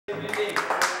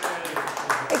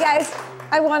guys,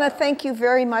 I want to thank you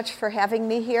very much for having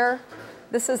me here.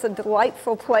 This is a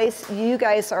delightful place. You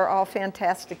guys are all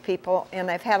fantastic people, and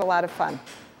I've had a lot of fun.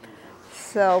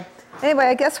 So anyway,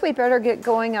 I guess we better get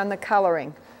going on the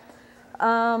coloring.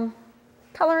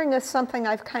 Coloring is something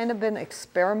I've kind of been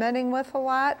experimenting with a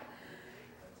lot.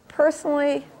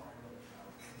 Personally,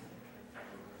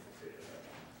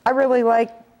 I really like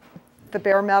the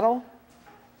bare metal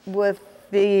with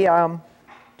the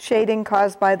shading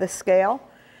caused by the scale.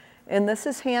 And this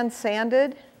is hand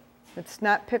sanded. It's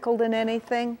not pickled in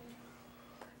anything.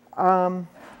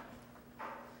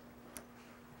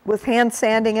 With hand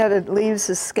sanding it, it leaves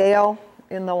a scale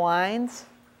in the lines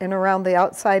and around the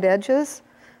outside edges.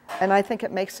 And I think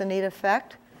it makes a neat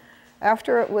effect.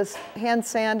 After it was hand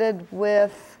sanded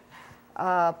with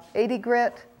 80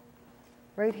 grit,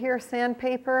 right here,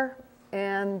 sandpaper,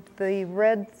 and the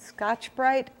red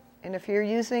Scotch-Brite. And if you're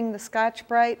using the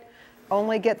Scotch-Brite,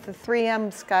 only get the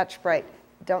 3M Scotch-Brite.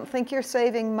 Don't think you're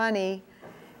saving money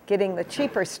getting the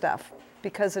cheaper stuff,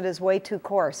 because it is way too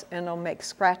coarse and it'll make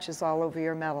scratches all over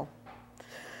your metal.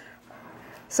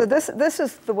 So this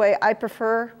is the way I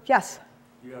prefer. Yes?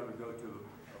 Do you ever go to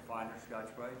a finer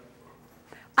Scotch-Brite?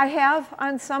 I have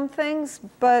on some things,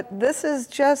 but this is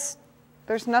just,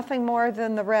 there's nothing more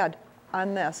than the red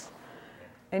on this.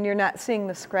 And you're not seeing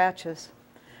the scratches.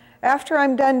 After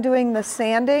I'm done doing the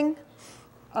sanding,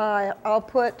 I'll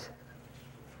put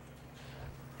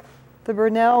the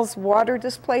Brunel's water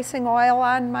displacing oil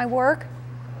on my work.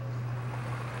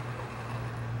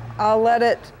 I'll let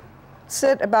it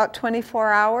sit about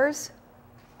 24 hours,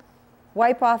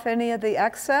 wipe off any of the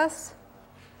excess,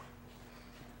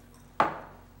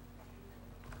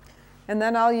 and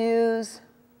then I'll use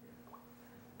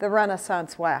the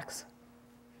Renaissance wax.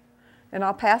 And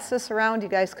I'll pass this around. You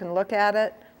guys can look at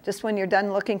it. Just when you're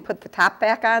done looking, put the top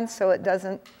back on so it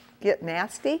doesn't get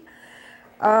nasty.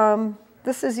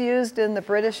 This is used in the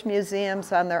British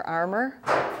museums on their armor.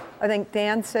 I think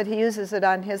Dan said he uses it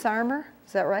on his armor.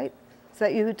 Is that right? Is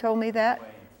that you who told me that?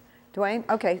 Dwayne?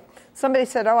 Okay. Somebody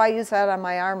said, oh, I use that on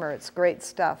my armor. It's great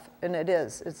stuff. And it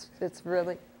is. It's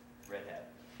really... Red hat.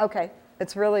 Okay.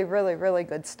 It's really, really, really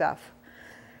good stuff.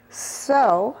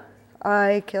 So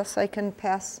I guess I can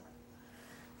pass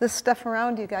this stuff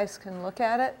around. You guys can look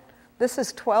at it. This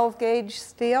is 12 gauge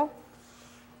steel.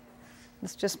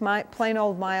 It's just my plain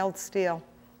old mild steel.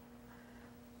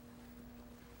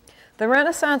 The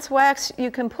Renaissance wax you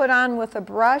can put on with a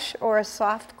brush or a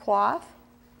soft cloth.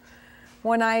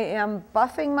 When I am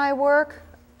buffing my work,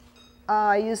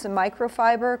 I use a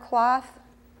microfiber cloth.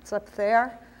 It's up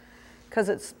there because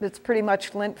it's pretty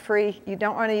much lint-free. You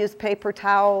don't want to use paper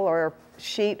towel or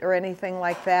sheet or anything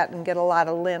like that and get a lot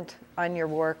of lint on your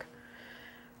work.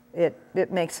 It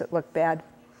makes it look bad.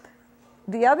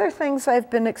 The other things I've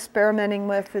been experimenting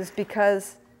with is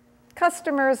because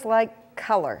customers like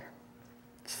color.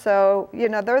 So, you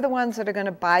know, they're the ones that are going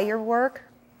to buy your work.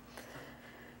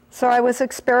 So I was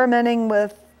experimenting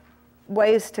with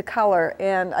ways to color.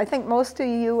 And I think most of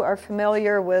you are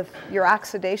familiar with your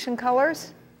oxidation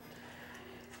colors.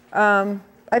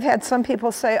 I've had some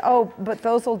people say, oh, but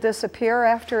those will disappear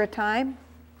after a time.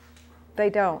 They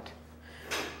don't.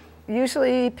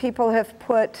 Usually people have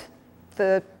put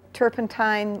the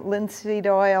turpentine linseed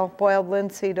oil, boiled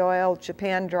linseed oil,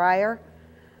 Japan dryer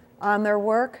on their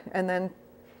work and then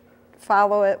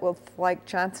follow it with like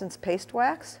Johnson's paste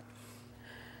wax.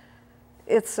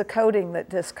 It's the coating that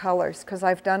discolors because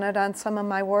I've done it on some of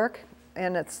my work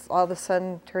and it's all of a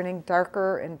sudden turning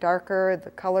darker and darker.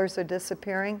 The colors are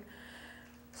disappearing.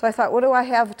 So I thought, what do I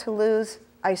have to lose?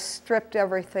 I stripped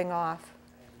everything off.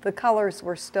 The colors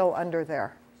were still under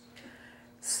there.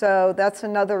 So that's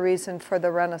another reason for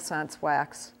the Renaissance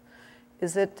wax,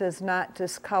 is it does not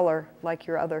discolor like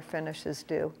your other finishes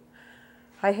do.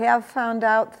 I have found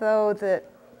out, though,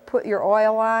 that put your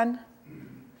oil on,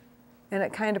 and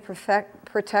it kind of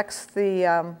protects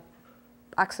the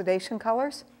oxidation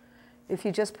colors. If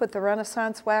you just put the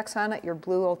Renaissance wax on it, your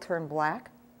blue will turn black.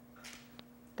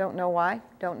 Don't know why.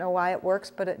 Don't know why it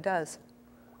works, but it does.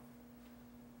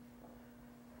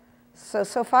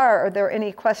 So far, are there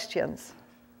any questions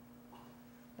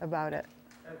about it?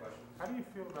 I have a question. How do you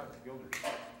feel about Gilder's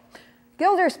paste?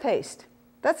 Gilder's paste.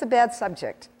 That's a bad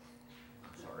subject.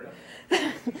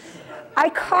 Sorry. I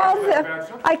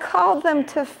called them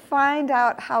to find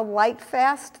out how light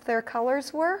fast their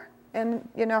colors were and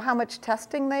you know how much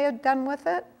testing they had done with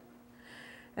it.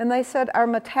 And they said, our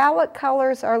metallic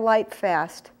colors are light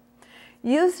fast.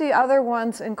 Use the other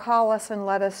ones and call us and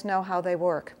let us know how they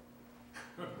work.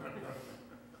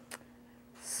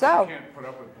 So you can't put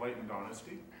up with blatant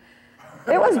honesty?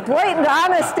 It was blatant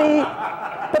honesty,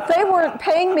 but they weren't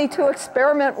paying me to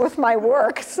experiment with my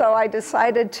work, so I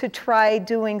decided to try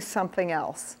doing something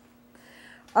else.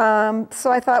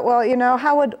 So I thought, well, you know,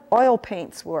 how would oil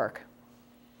paints work?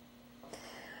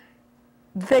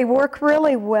 They work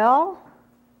really well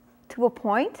to a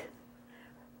point,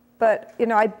 but you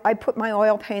know, I put my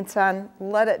oil paints on,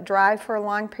 let it dry for a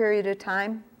long period of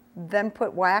time, then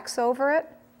put wax over it.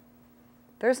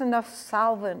 There's enough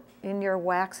solvent in your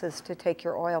waxes to take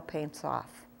your oil paints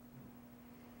off.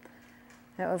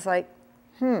 And it was like,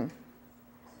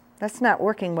 that's not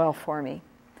working well for me.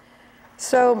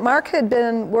 So Mark had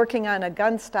been working on a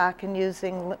gun stock and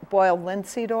using boiled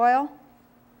linseed oil.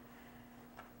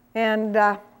 And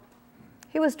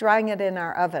he was drying it in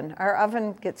our oven. Our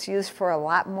oven gets used for a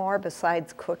lot more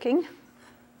besides cooking.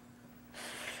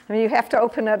 I mean, you have to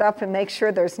open it up and make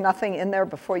sure there's nothing in there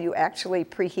before you actually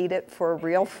preheat it for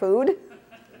real food.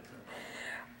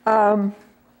 But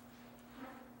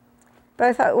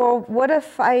I thought, well, what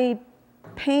if I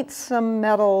paint some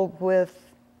metal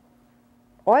with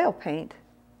oil paint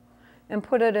and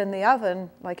put it in the oven,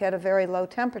 like at a very low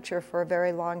temperature for a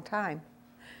very long time,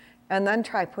 and then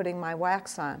try putting my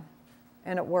wax on,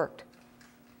 and it worked.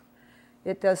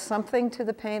 It does something to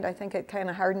the paint. I think it kind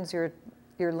of hardens your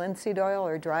linseed oil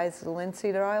or dries the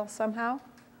linseed oil somehow,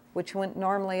 which wouldn't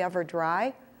normally ever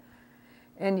dry.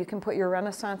 And you can put your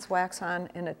Renaissance wax on,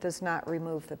 and it does not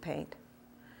remove the paint.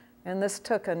 And this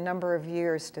took a number of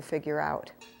years to figure out.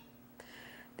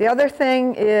 The other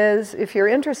thing is, if you're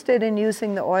interested in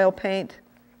using the oil paint,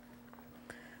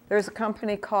 there's a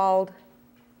company called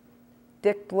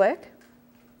Dick Blick.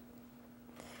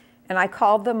 And I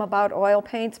called them about oil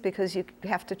paints because you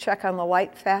have to check on the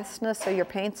light fastness of your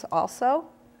paints also.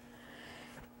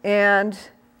 And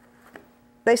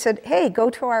they said, hey,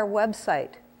 go to our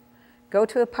website. Go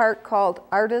to a part called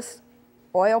Artist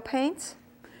Oil Paints.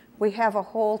 We have a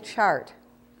whole chart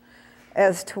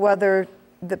as to whether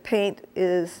the paint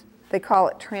is, they call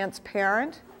it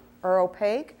transparent or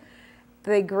opaque.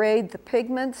 They grade the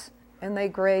pigments and they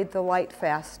grade the light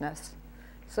fastness.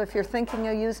 So if you're thinking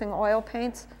of using oil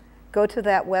paints, go to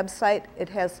that website. It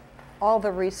has all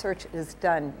the research is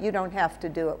done. You don't have to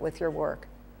do it with your work,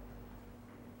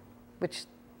 which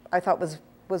I thought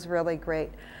was really great.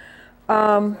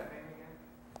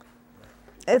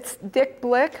 It's Dick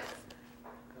Blick.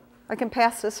 I can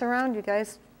pass this around. You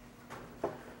guys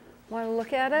want to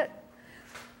look at it?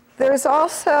 There's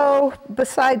also,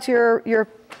 besides your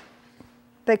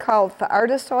they call it the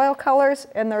artist oil colors,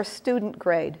 and they're student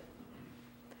grade.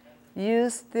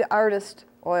 Use the artist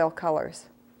oil colors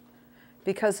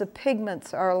because the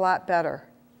pigments are a lot better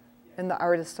in the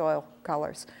artist oil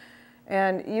colors.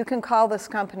 And you can call this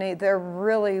company. They're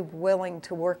really willing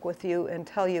to work with you and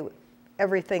tell you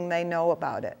everything they know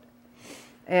about it.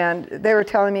 And they were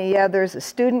telling me, yeah, there's a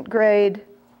student grade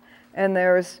and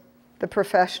there's the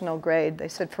professional grade. They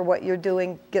said, for what you're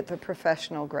doing, get the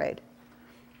professional grade.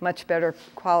 Much better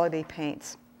quality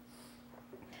paints.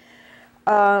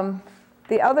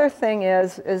 The other thing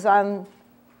is on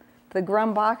the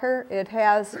Grumbacher, it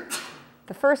has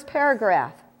the first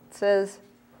paragraph. It says,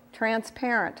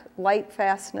 transparent, light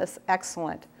fastness,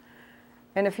 excellent.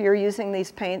 And if you're using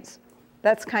these paints,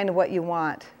 that's kind of what you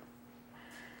want.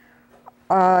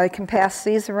 I can pass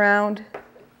these around.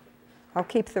 I'll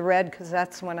keep the red because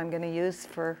that's what I'm going to use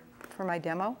for my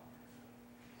demo.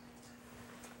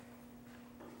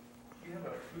 Do you have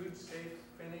a food-safe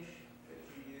finish that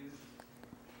you use?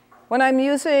 When I'm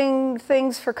using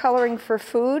things for coloring for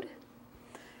food,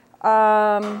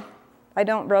 I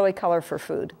don't really color for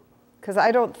food because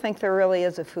I don't think there really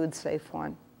is a food-safe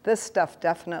one. This stuff,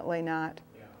 definitely not.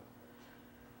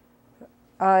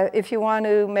 If you want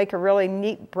to make a really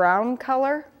neat brown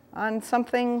color on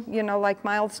something, you know, like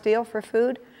mild steel for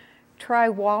food, try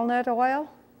walnut oil.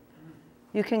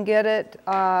 You can get it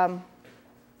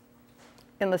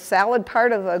in the salad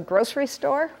part of a grocery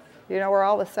store, you know, where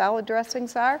all the salad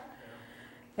dressings are.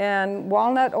 And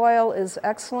walnut oil is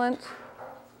excellent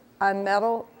on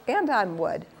metal and on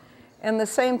wood. And the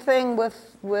same thing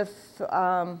with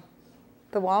the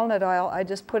walnut oil. I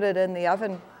just put it in the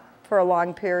oven for a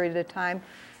long period of time,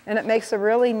 and it makes a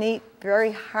really neat,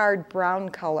 very hard brown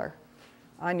color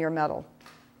on your metal.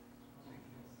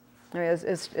 I mean,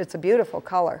 it's a beautiful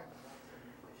color.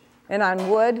 And on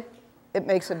wood, it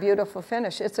makes a beautiful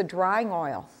finish. It's a drying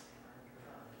oil.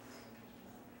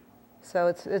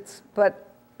 So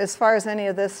but as far as any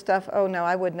of this stuff, oh no,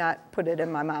 I would not put it in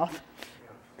my mouth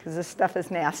because this stuff is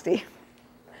nasty.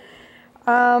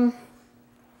 Pass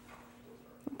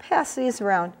these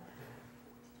around.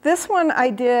 This one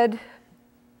I did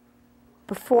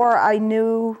before I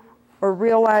knew or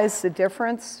realize the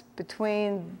difference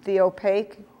between the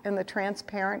opaque and the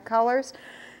transparent colors.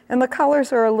 And the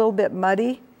colors are a little bit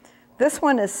muddy. This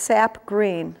one is sap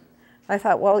green. I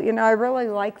thought, well, you know, I really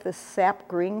like the sap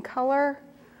green color.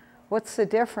 What's the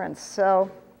difference? So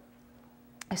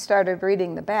I started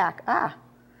reading the back. Ah,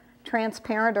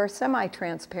 transparent or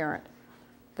semi-transparent.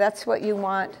 That's what you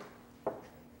want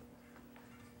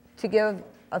to give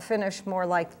a finish more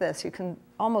like this. You can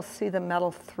almost see the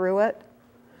metal through it.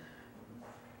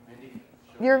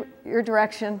 Your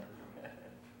direction.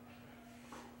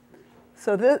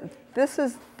 So this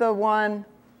is the one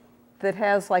that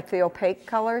has like the opaque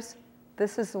colors.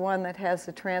 This is the one that has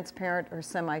the transparent or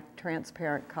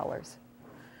semi-transparent colors.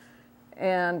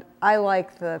 And I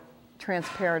like the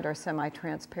transparent or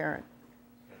semi-transparent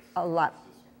a lot.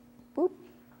 Boop,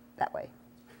 that way.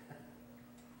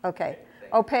 Okay,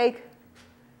 opaque,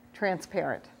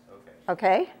 transparent.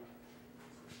 Okay?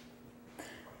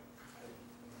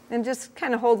 And just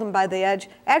kind of hold them by the edge.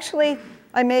 Actually,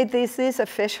 I made these are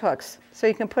fish hooks, so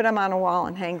you can put them on a wall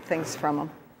and hang things from them.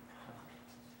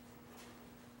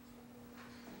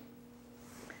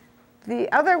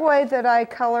 The other way that I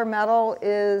color metal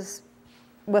is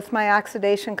with my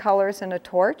oxidation colors in a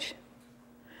torch.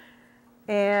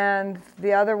 And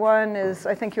the other one is,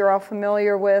 I think you're all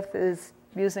familiar with, is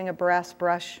using a brass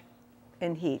brush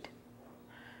in heat.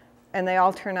 And they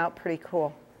all turn out pretty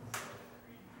cool.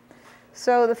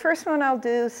 So the first one I'll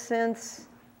do, since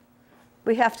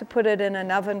we have to put it in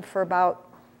an oven for about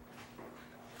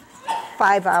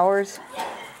 5 hours.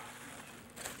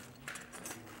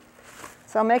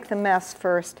 So I'll make the mess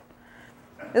first.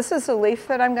 This is a leaf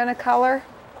that I'm going to color.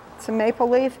 It's a maple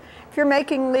leaf. If you're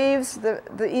making leaves,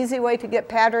 the easy way to get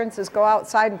patterns is go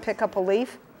outside and pick up a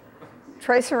leaf.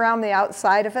 Trace around the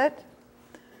outside of it.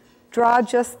 Draw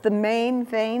just the main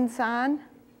veins on.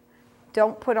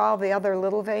 Don't put all the other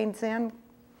little veins in.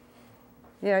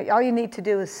 You know, all you need to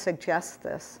do is suggest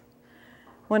this.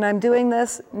 When I'm doing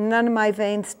this, none of my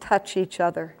veins touch each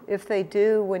other. If they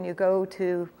do, when you go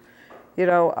to, you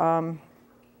know,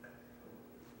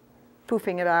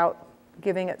 poofing it out,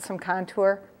 giving it some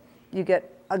contour, you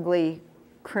get ugly,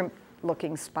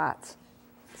 crimped-looking spots.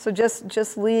 So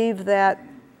just leave that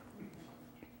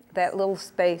little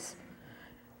space.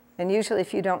 And usually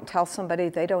if you don't tell somebody,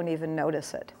 they don't even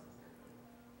notice it.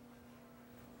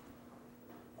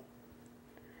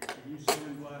 Can you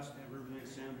sandblast, have everything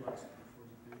sandblasted before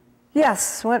you paint?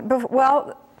 Yes,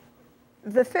 well,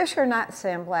 the fish are not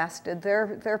sandblasted.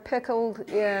 They're pickled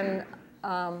in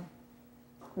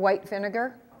white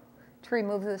vinegar to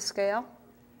remove the scale.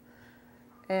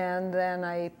 And then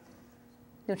I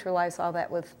neutralize all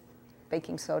that with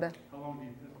baking soda. How long do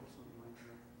you pickle something like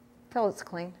that? Till it's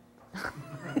clean. Is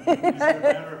it a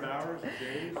matter of hours,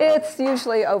 days? It's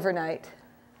usually overnight.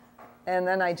 And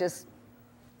then I just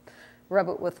rub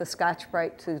it with the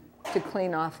Scotch-Brite to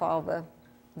clean off all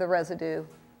the residue.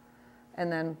 And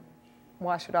then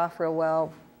wash it off real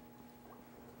well.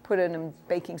 Put it in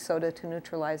baking soda to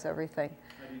neutralize everything.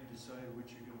 How do you decide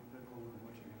which you're going to pickle and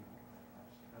what you're going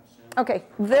to have sandblasted? Okay,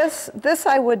 this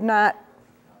I would not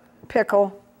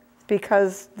pickle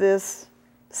because this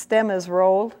stem is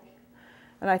rolled.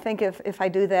 And I think if I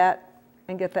do that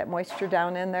and get that moisture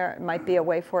down in there, it might be a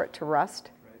way for it to rust.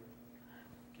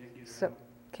 Right.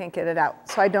 Can't get it out.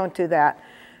 So I don't do that.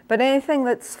 But anything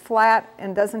that's flat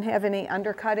and doesn't have any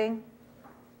undercutting,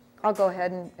 I'll go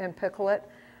ahead and pickle it.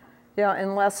 You know,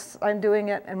 unless I'm doing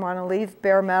it and want to leave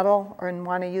bare metal or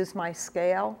want to use my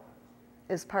scale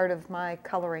as part of my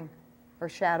coloring or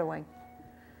shadowing,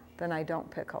 then I don't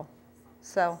pickle.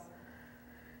 So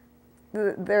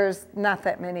there's not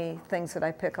that many things that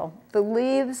I pickle. The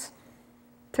leaves,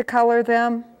 to color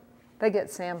them, they get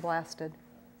sandblasted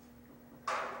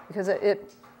because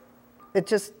it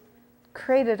just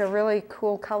created a really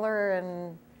cool color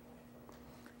and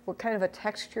what kind of a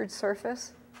textured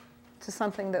surface to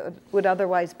something that would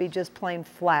otherwise be just plain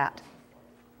flat.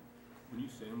 When you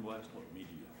sandblast, what media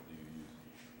do you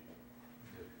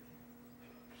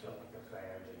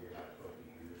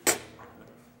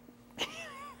use?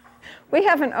 We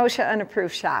have an OSHA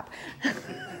unapproved shop.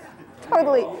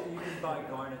 Totally. You can buy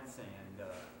garnet sand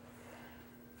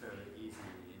fairly easily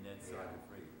and then solder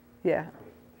free. Yeah.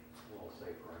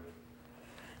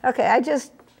 Okay,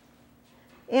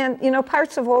 and you know,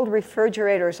 parts of old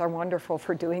refrigerators are wonderful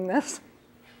for doing this.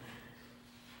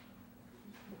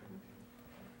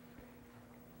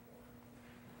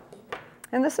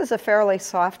 And this is a fairly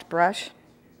soft brush.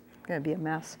 It's going to be a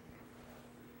mess.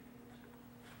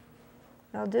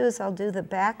 What I'll do is I'll do the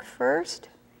back first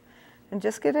and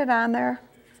just get it on there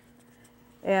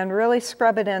and really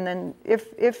scrub it in. And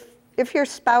if if your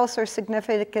spouse or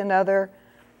significant other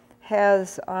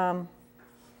has oil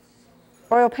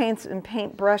paints and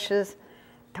paint brushes,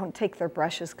 don't take their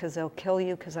brushes because they'll kill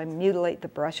you because I mutilate the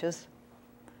brushes.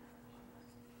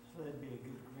 So that'd be a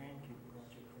good grandkid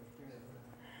project right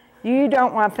there. You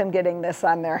don't want them getting this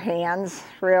on their hands,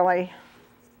 really.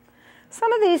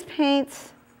 Some of these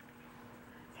paints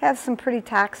have some pretty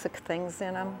toxic things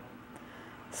in them.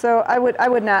 So I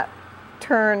would not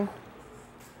turn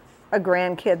a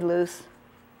grandkid loose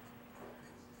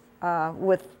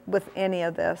with any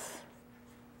of this.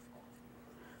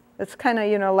 It's kind of,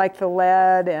 you know, like the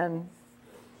lead and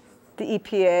the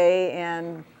EPA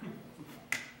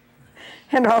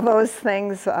and all those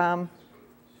things. I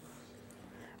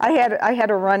had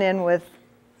a run-in with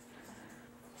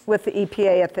the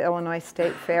EPA at the Illinois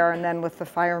State Fair and then with the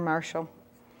fire marshal.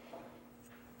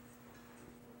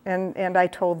 And I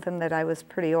told them that I was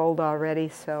pretty old already,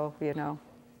 so, you know.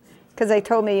 Because they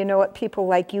told me, you know what people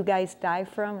like you guys die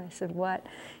from? I said, what?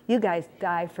 You guys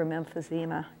die from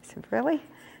emphysema. I said, really?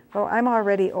 Well, I'm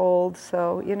already old,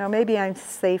 so, you know, maybe I'm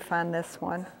safe on this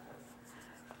one.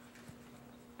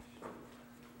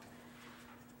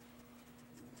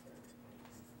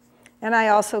 And I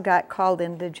also got called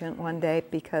indigent one day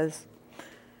because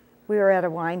we were at a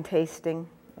wine tasting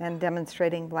and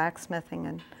demonstrating blacksmithing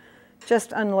and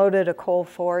just unloaded a coal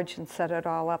forge and set it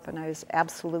all up, and I was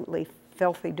absolutely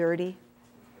filthy dirty.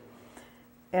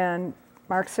 And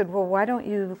Mark said, well, why don't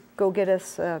you go get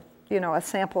us you know, a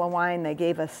sample of wine. They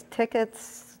gave us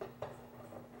tickets.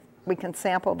 We can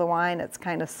sample the wine. It's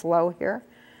kind of slow here.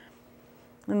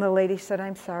 And the lady said,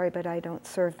 I'm sorry, but I don't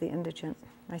serve the indigent.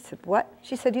 I said, what?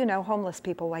 She said, you know, homeless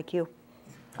people like you.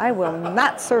 I will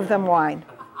not serve them wine.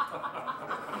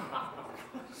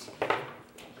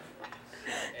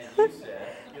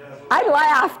 I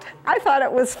laughed. I thought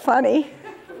it was funny.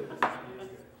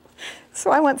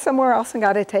 So I went somewhere else and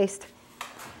got a taste.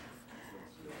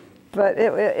 But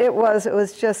it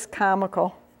was just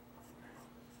comical.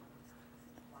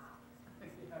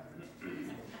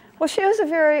 Well, she was a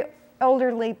very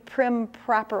elderly, prim,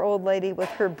 proper old lady with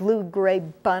her blue-gray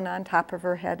bun on top of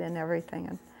her head and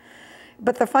everything.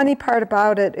 But the funny part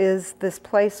about it is this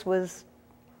place was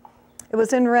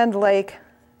in Rend Lake,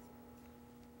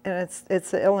 and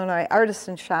it's the Illinois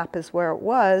Artisan Shop is where it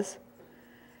was,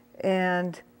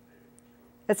 and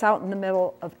it's out in the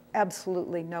middle of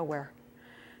absolutely nowhere.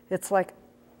 It's like,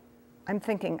 I'm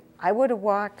thinking, I would have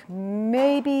walked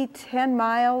maybe 10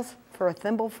 miles for a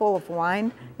thimbleful of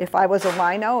wine if I was a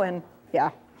wino, and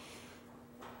yeah.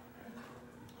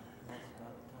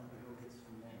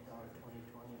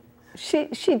 She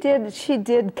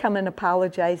did come and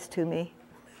apologize to me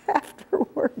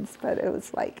afterwards, but it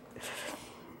was like,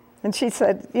 and she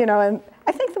said, you know, and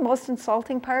I think the most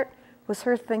insulting part was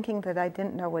her thinking that I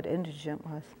didn't know what indigent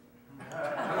was.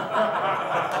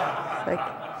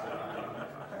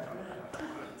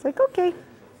 It's like, okay.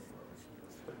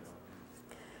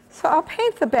 So I'll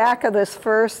paint the back of this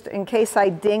first in case I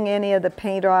ding any of the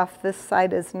paint off. This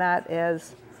side is not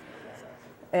as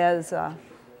if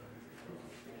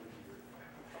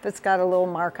it's got a little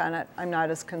mark on it, I'm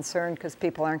not as concerned because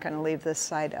people aren't going to leave this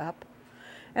side up.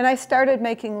 And I started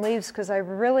making leaves because I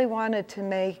really wanted to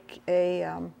make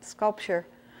a sculpture.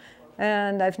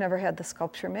 And I've never had the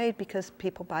sculpture made because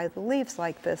people buy the leaves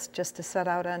like this just to set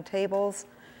out on tables.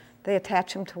 They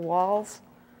attach them to walls.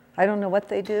 I don't know what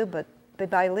they do, but they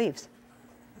buy leaves.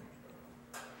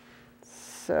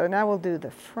 So now we'll do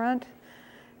the front.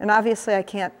 And obviously I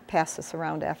can't pass this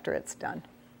around after it's done.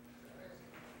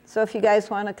 So if you guys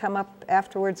want to come up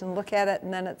afterwards and look at it,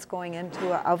 and then it's going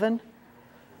into an oven.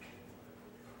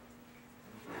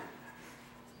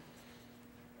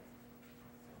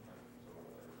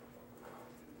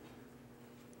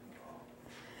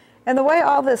 And the way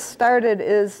all this started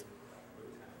is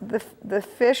the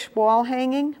fish wall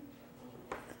hanging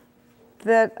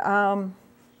that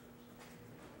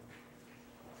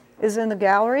is in the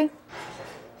gallery.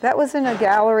 That was in a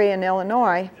gallery in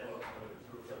Illinois.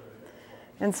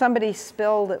 And somebody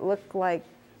spilled, it looked like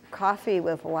coffee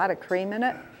with a lot of cream in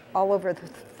it, all over the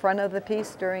front of the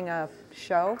piece during a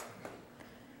show.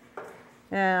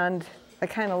 And I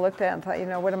kind of looked at it and thought, you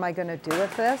know, what am I going to do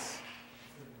with this?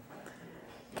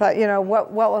 Thought, you know,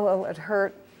 what will it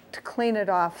hurt to clean it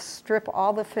off, strip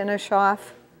all the finish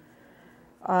off,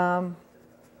 and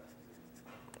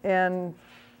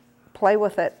play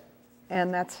with it.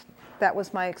 And that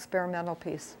was my experimental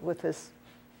piece with this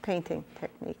painting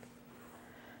technique.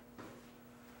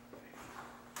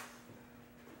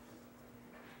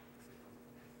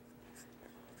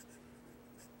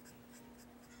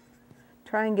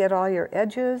 Try and get all your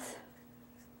edges.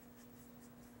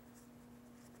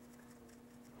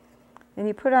 And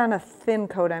you put on a thin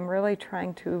coat. I'm really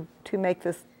trying to make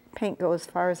this paint go as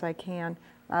far as I can.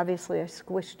 Obviously, I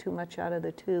squished too much out of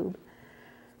the tube.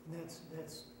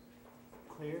 That's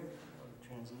clear or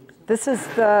translucent? This is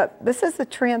the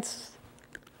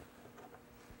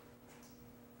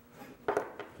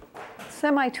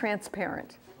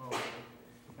semi-transparent. Oh, okay.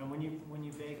 And when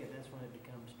you bake it, that's when it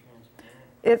becomes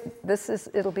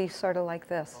transparent? It'll be sort of like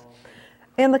this. Oh,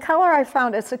 okay. And the color I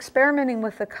found, it's experimenting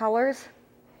with the colors.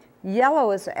 Yellow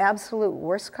is the absolute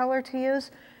worst color to use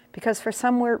because for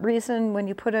some weird reason, when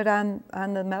you put it on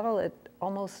the metal, it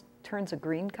almost turns a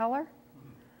green color.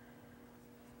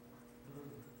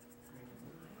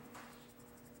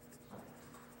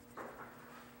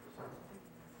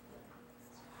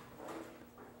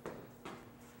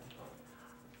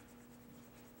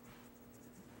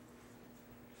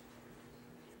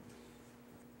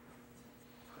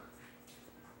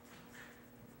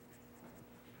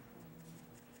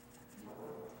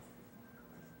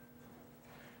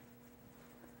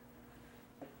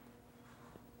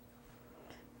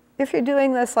 If you're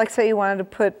doing this, like say you wanted to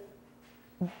put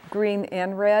green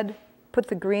and red, put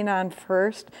the green on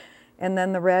first and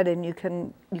then the red, and you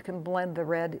can blend the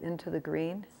red into the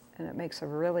green, and it makes a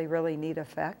really, really neat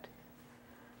effect.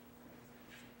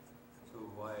 So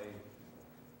why did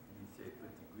you say put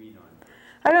the green on first?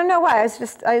 I don't know why.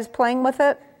 I was playing with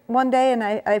it one day, and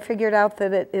I figured out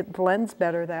that it blends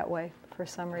better that way for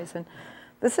some reason.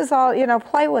 This is all,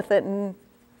 play with it and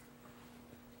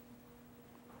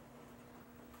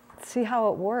see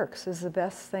how it works is the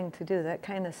best thing to do. That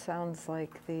kind of sounds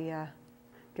like the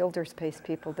Gilder's Paste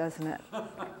people, doesn't it?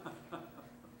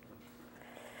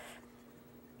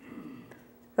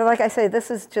 But like I say, this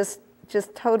is just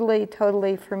totally,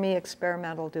 totally, for me,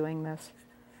 experimental doing this.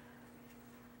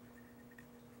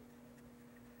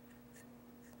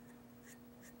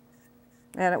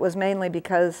 And it was mainly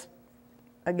because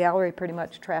a gallery pretty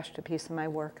much trashed a piece of my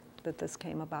work that this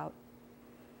came about.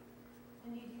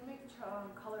 And do you make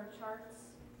color charts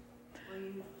where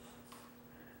you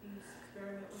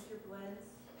experiment with your blends?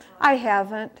 I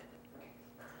haven't.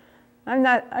 I'm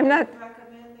not. I recommend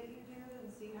that you do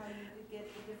and see how you could get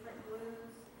the different blues.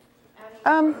 Adding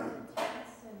colors and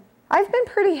tints and I've been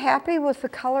pretty happy with the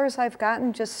colors I've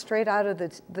gotten just straight out of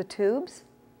the tubes.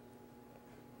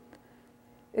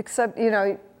 Except,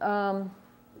 the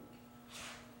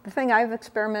thing I've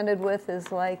experimented with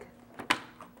is like,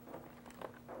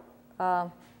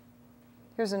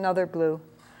 here's another blue.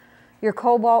 Your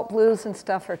cobalt blues and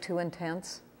stuff are too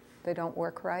intense. They don't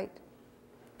work right.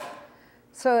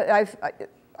 So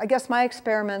I guess my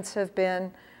experiments have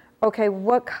been, okay,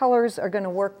 what colors are going to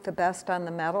work the best on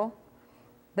the metal?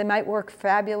 They might work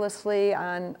fabulously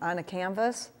on a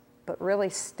canvas, but really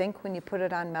stink when you put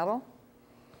it on metal.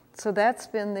 So that's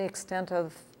been the extent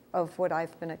of what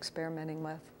I've been experimenting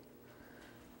with.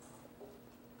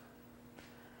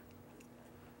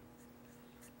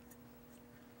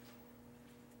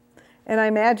 And I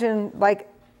imagine, like,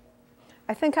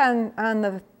 I think on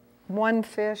the one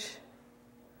fish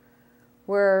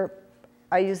where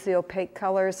I used the opaque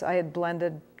colors, I had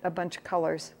blended a bunch of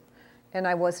colors, and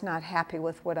I was not happy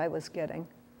with what I was getting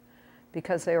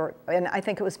because they were, and I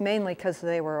think it was mainly because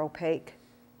they were opaque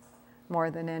more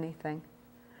than anything,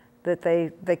 that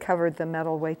they covered the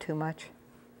metal way too much.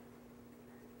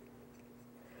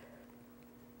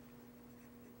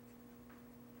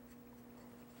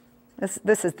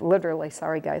 This is literally,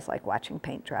 sorry guys, like watching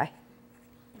paint dry.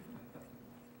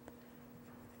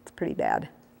 It's pretty bad.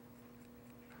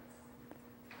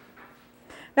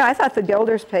 Now, I thought the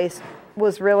Gilder's Paste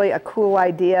was really a cool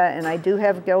idea, and I do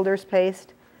have Gilder's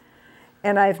Paste,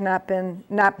 and I've not been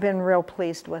real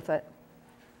pleased with it.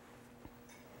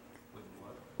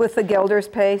 With the Gilder's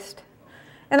Paste.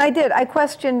 And I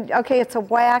questioned, okay, it's a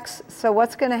wax, so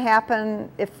what's going to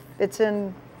happen if it's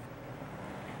in,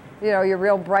 your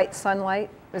real bright sunlight?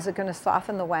 Is it going to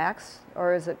soften the wax,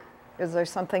 or is there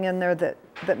something in there that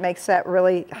makes that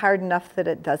really hard enough that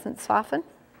it doesn't soften?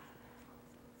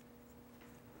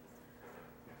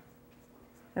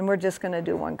 And we're just going to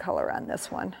do one color on this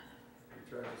one.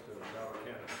 You tried just a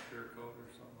Gallicanus clear coat or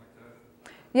something like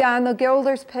that? Yeah, on the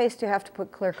Gilder's Paste, you have to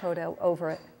put clear coat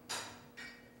over it.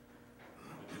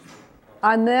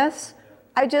 On this,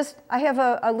 I have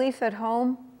a leaf at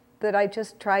home that I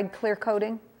just tried clear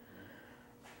coating.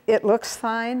 It looks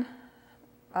fine.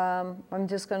 I'm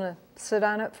just going to sit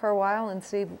on it for a while and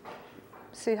see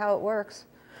how it works.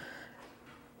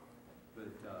 But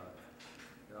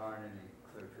there aren't any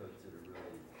clear coats that are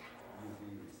really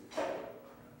UV resistant.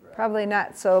 Right? Probably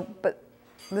not. So, but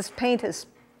this paint is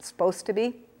supposed to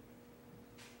be.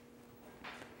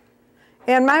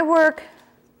 And my work,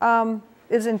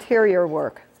 is interior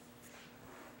work.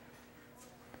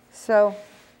 So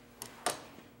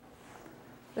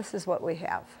this is what we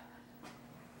have.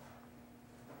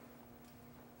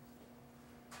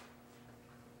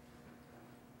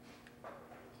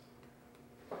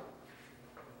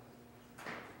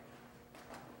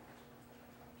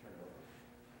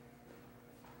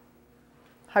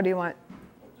 How do you want?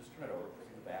 Just turn it over to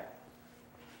the back.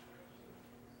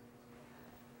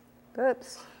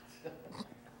 Oops.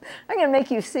 I'm going to make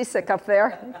you seasick up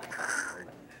there.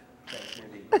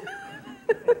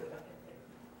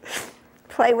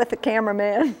 Play with the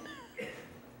cameraman.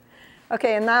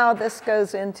 Okay, and now this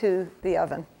goes into the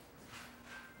oven.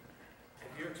 Have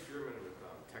you experimented with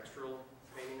textural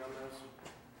painting on those?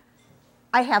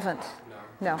 I haven't.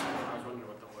 No. I was wondering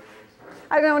what the oil is.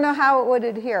 I don't know how it would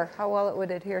adhere, how well it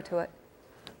would adhere to it.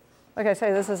 Like I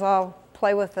say, this is all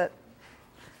play with it.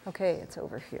 Okay, it's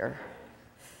over here.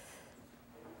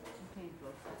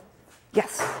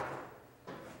 Yes.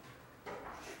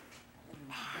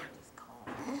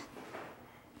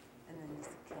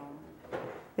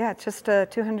 Yeah, it's just a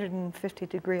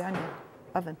 250-degree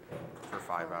oven. For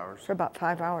 5 hours? For about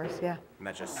 5 hours, yeah. And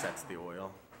that just sets the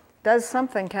oil? Does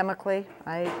something chemically.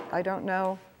 I don't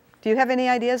know. Do you have any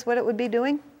ideas what it would be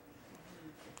doing?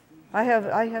 I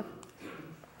have.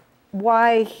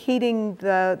 Why heating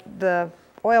the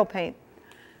oil paint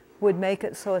would make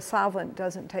it so a solvent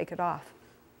doesn't take it off.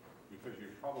 Because you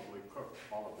probably cooked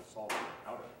all of the solvent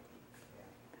out of it.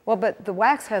 Well, but the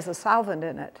wax has a solvent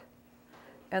in it.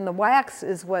 And the wax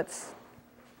is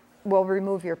will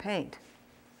remove your paint.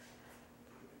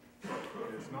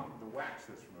 It's not the wax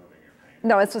that's removing your paint.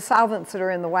 No, it's the solvents that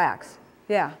are in the wax.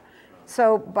 Yeah.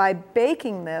 So by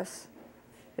baking this,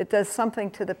 it does something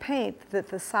to the paint that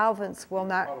the solvents will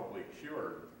not. Probably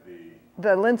cured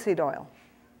the linseed oil.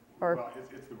 Or, well,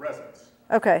 it's the resins.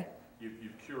 okay.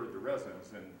 You've cured the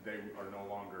resins, and they are no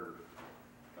longer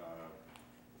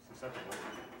susceptible.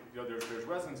 You know, there's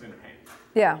resins in paint.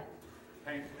 Yeah.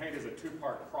 Paint is a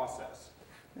two-part process.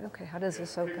 Okay, how does this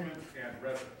It's open? pigment and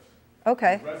resins.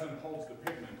 Okay. The resin holds the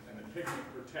pigment, and the pigment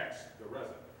protects the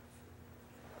resin.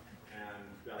 And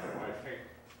that's why paint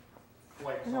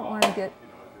flakes I don't off. want to get. You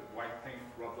know, the white paint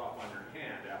rubs off on your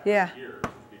hand Yeah. after years,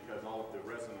 because all of the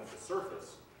resin at the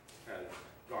surface has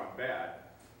gone bad,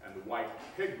 and the white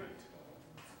pigment,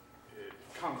 it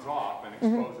comes off and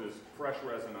exposes fresh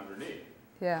resin underneath.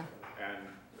 Yeah. And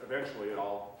eventually it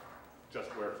all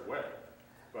just wears away.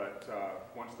 But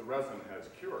once the resin has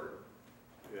cured,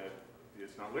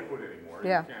 it's not liquid anymore.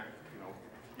 Yeah.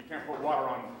 You can't put water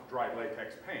on dry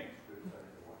latex paint.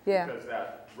 Yeah. Because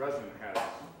that resin has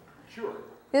cured.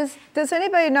 Does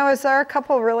anybody know, is there a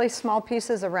couple really small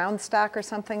pieces of round stock or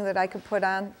something that I could put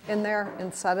on in there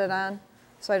and set it on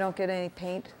so I don't get any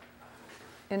paint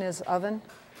in his oven?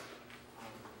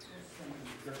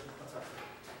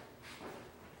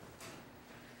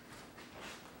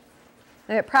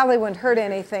 And it probably wouldn't hurt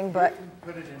anything, but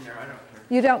Put it in there, I don't care.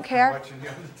 you don't I'm care? watching you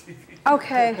on the TV.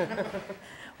 Okay.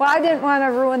 Well, I didn't want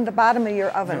to ruin the bottom of your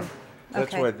oven.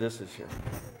 That's Okay. why this is here.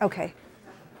 Okay.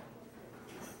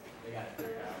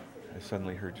 I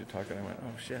suddenly heard you talking. I went,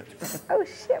 oh shit. Oh,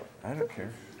 shit. I don't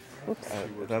care. Oops.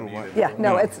 That'll want. Yeah,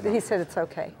 no, he said it's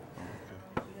okay.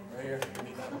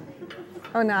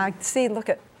 Oh, no, see, look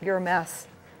at, you're a mess.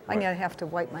 I'm going to have to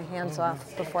wipe my hands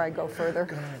off before I go further.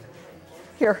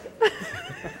 Here. So, Mindy,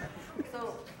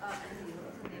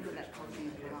 what's the name of that coating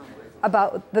you put on?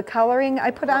 About the coloring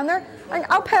I put on there,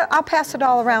 I'll pass it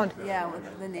all around. Yeah, what's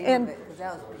the name And of it? Because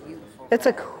that was beautiful. it's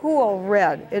a cool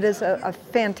red. It is a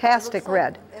fantastic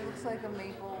red. It looks like a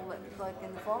maple, like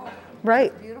in the fall.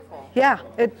 Right. It's beautiful. Yeah,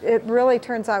 it really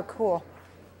turns out cool.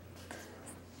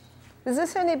 Is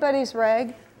this anybody's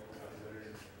rag?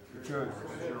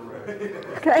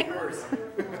 Okay.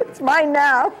 It's mine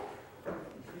now.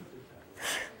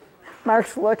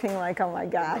 Mark's looking like, oh my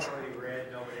gosh.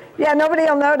 Yeah, nobody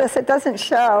will notice. It doesn't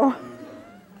show.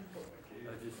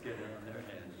 Just get it on their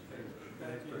hands.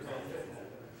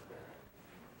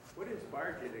 What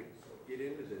inspired you to get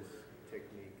into this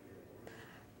technique?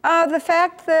 The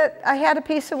fact that I had a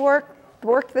piece of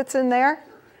work that's in there,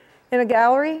 in a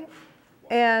gallery,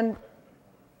 and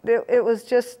it was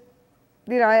just,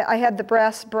 I had the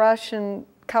brass brush and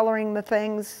coloring the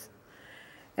things,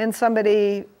 and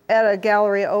somebody at a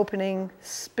gallery opening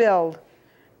spilled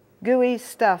gooey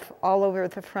stuff all over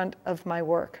the front of my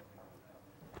work.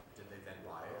 Did they then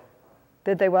buy it?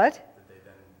 Did they what? Did they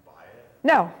then buy it?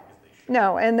 No,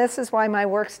 no, and this is why my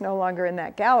work's no longer in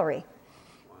that gallery,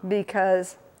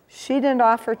 because she didn't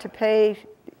offer to pay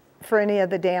for any of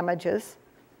the damages.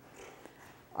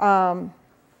 I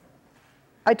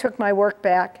took my work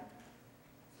back,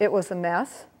 it was a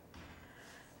mess.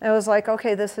 And it was like,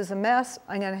 okay, this is a mess.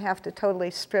 I'm going to have to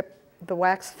totally strip the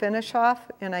wax finish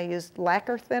off, and I used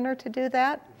lacquer thinner to do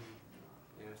that.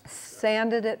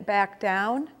 Sanded it back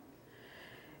down,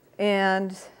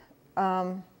 and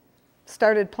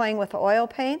started playing with oil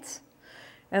paints.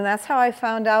 And that's how I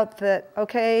found out that,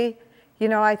 okay, you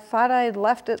know, I thought I had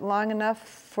left it long enough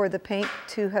for the paint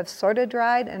to have sort of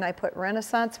dried, and I put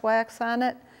Renaissance wax on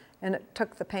it, and it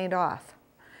took the paint off.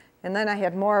 And then I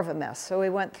had more of a mess. So we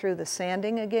went through the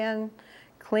sanding again,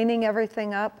 cleaning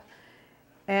everything up.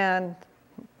 And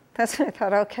that's when I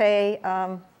thought, okay,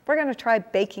 we're going to try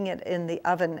baking it in the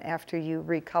oven after you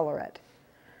recolor it.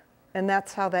 And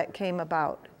that's how that came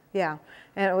about. Yeah.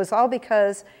 And it was all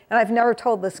because, and I've never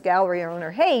told this gallery owner,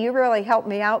 hey, you really helped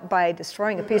me out by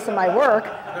destroying a piece of my work.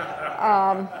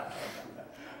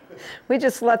 We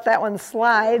just let that one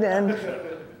slide. And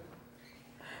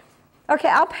okay,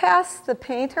 I'll pass the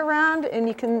paint around, and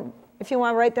you can, if you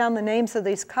want to write down the names of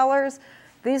these colors,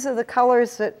 these are the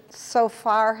colors that so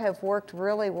far have worked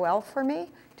really well for me.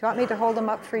 Do you want me to hold them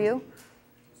up for you?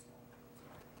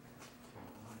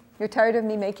 You're tired of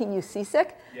me making you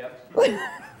seasick? Yep.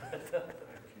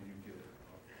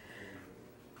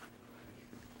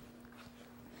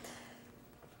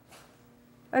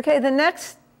 Okay, the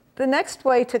next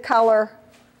way to color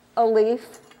a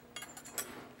leaf,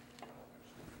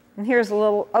 and here's a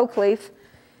little oak leaf,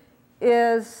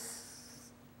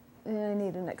 is, I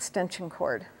need an extension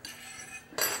cord,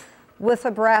 with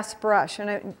a brass brush.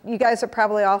 And you guys are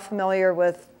probably all familiar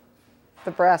with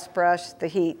the brass brush, the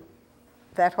heat,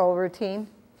 that whole routine.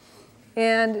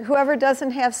 And whoever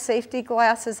doesn't have safety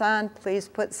glasses on, please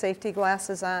put safety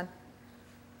glasses on.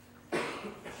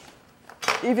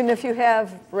 Even if you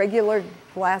have regular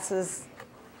glasses.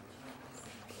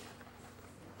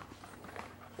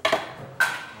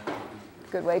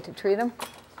 Good way to treat them.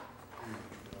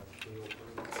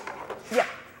 Yeah.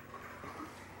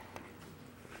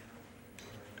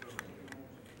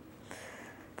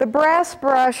 The brass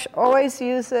brush, always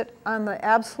use it on the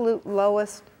absolute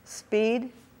lowest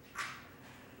speed,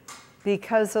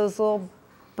 because those little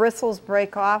bristles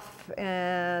break off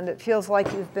and it feels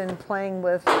like you've been playing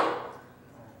with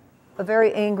a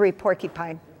very angry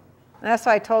porcupine. And that's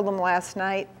what I told them last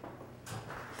night,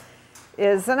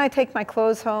 is then I take my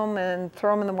clothes home and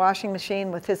throw them in the washing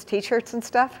machine with his t-shirts and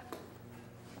stuff.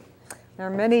 There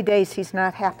are many days he's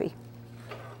not happy.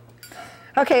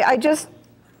 Okay,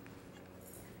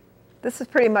 this is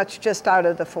pretty much just out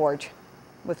of the forge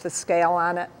with the scale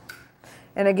on it.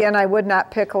 And again, I would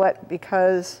not pickle it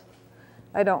because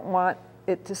I don't want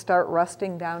it to start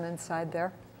rusting down inside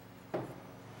there.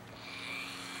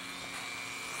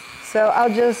 So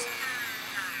I'll just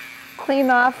clean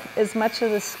off as much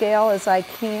of the scale as I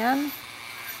can.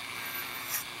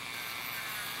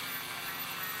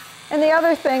 And the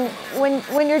other thing,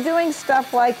 when you're doing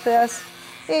stuff like this,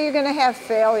 you're going to have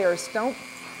failures. Don't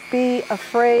be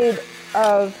afraid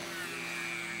of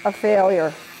a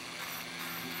failure.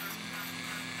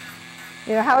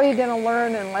 You know, how are you going to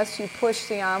learn unless you push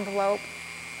the envelope?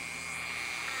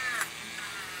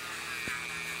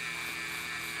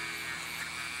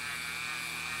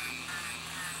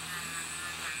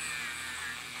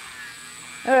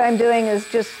 What I'm doing is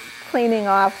just cleaning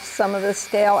off some of the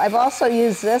scale. I've also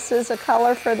used this as a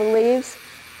color for the leaves.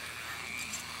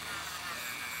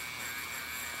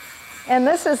 And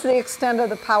this is the extent of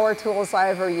the power tools I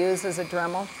ever use as a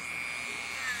Dremel.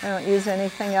 I don't use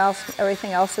anything else.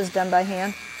 Everything else is done by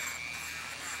hand.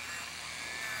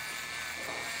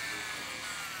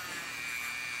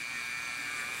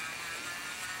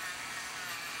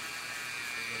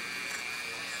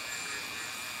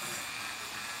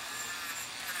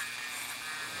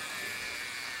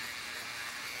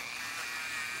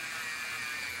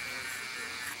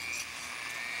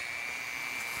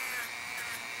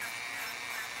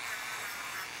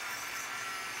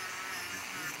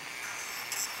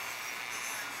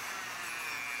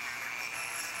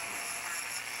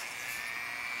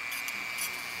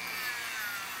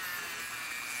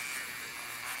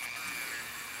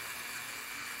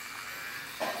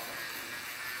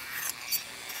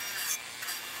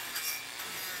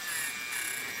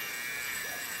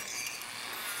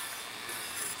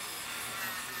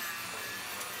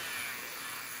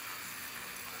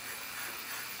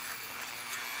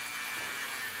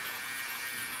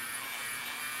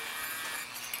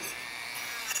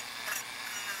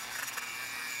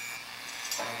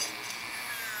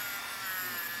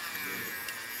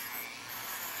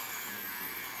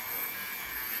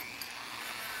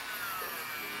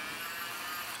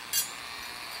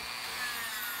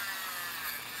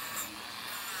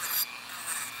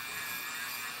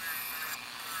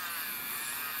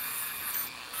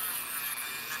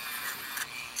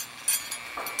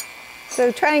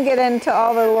 So try and get into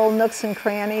all the little nooks and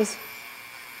crannies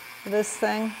of this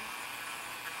thing.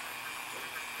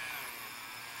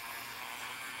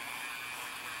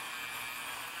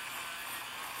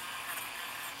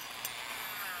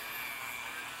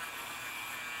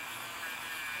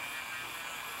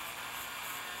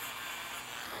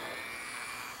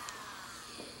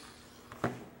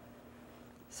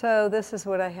 So this is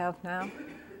what I have now.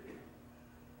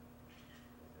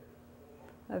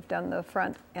 I've done the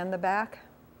front and the back.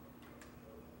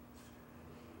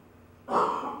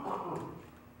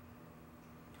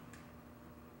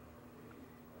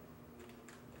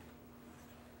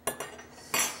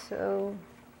 So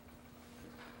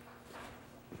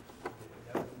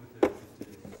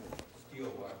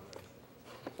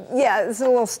yeah, it's a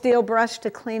little steel brush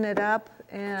to clean it up,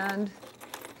 and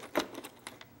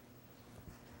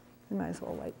you might as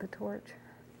well light the torch.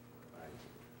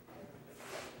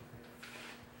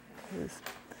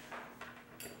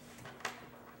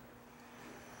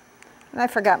 And I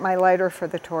forgot my lighter for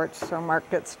the torch, so Mark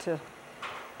gets to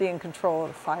be in control of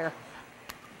the fire.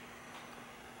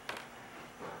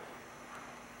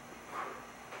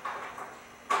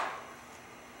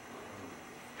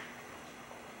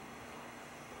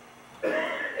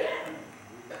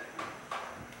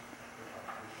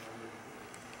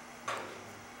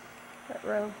 That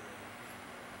row.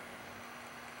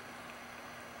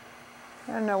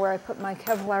 I don't know where I put my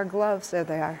Kevlar gloves. There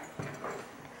they are.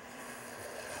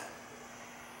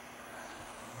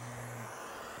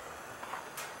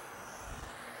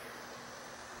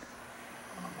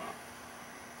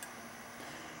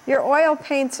 Your oil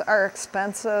paints are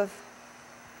expensive,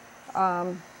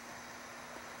 but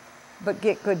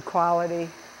get good quality.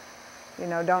 You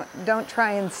know, don't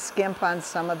try and skimp on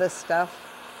some of this stuff.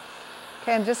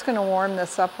 Okay, I'm just going to warm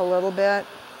this up a little bit.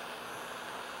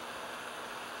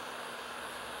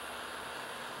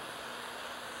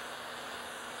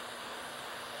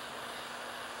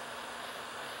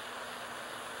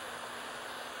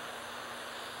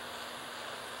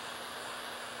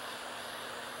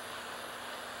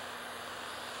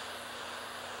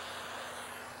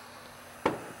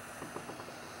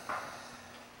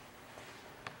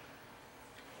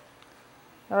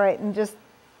 All right, and just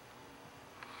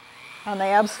on the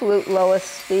absolute lowest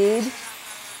speed.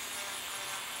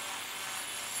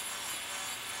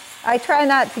 I try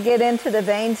not to get into the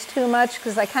veins too much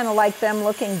because I kind of like them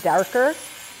looking darker.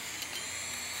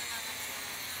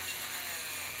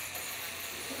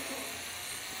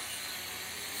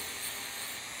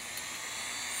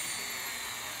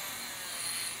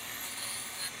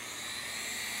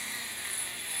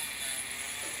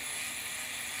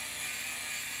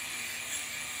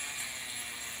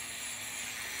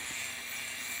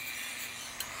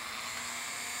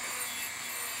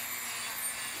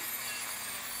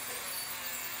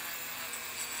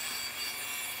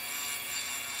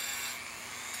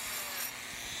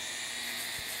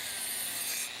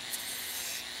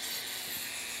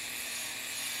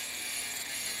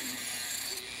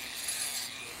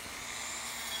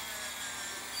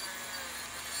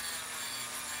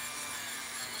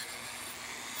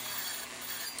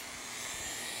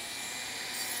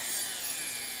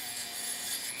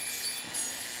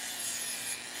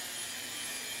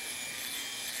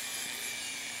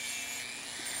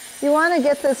 You want to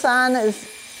get this on as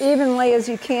evenly as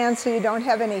you can so you don't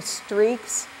have any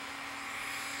streaks.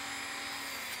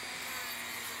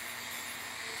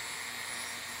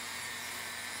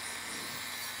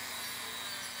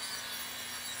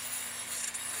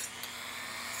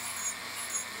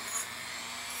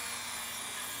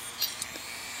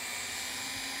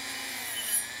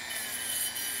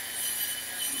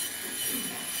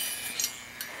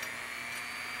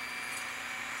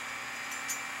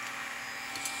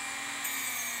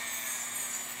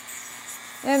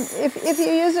 And if you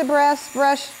use a brass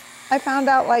brush, I found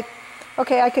out like,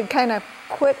 okay, I could kind of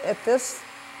quit at this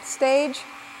stage,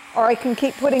 or I can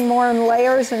keep putting more in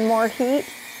layers and more heat,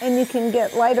 and you can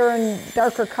get lighter and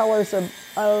darker colors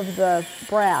of the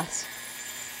brass.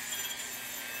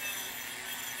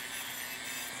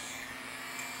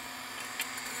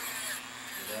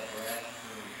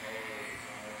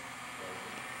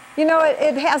 You know,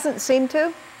 it hasn't seemed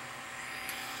to.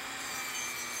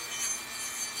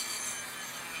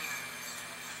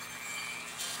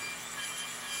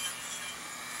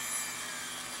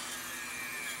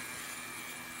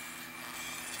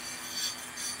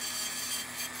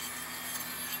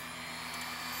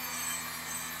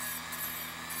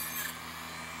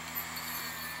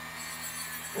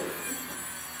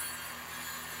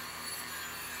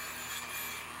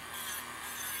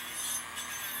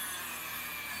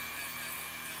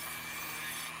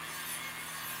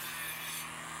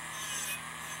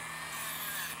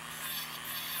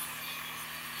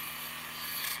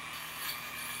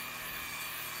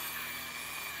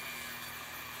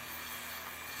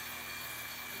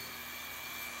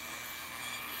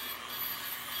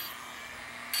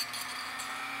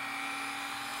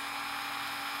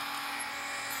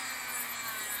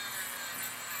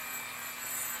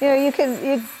 You know,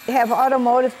 you have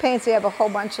automotive paints, you have a whole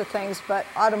bunch of things, but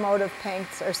automotive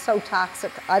paints are so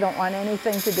toxic, I don't want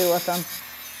anything to do with them.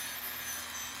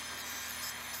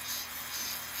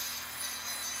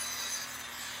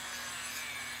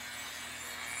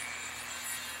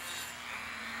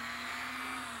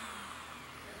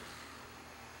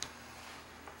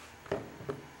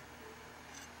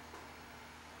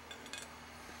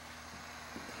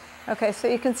 Okay, so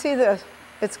you can see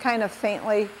it's kind of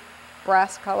faintly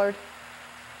brass colored.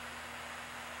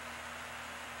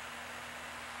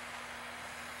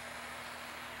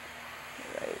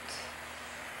 Right.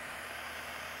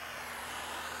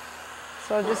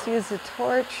 So I'll just use the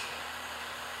torch.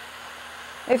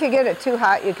 If you get it too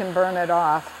hot, you can burn it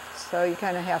off. So you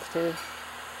kind of have to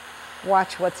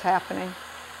watch what's happening.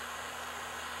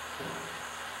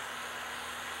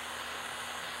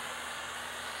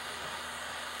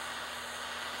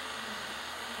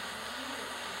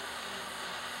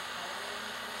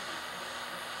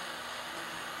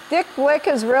 Dick Blick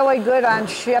is really good on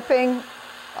shipping.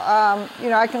 You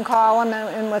know, I can call them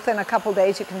and within a couple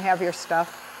days you can have your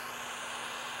stuff.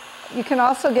 You can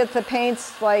also get the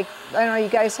paints like, I don't know, you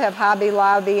guys have Hobby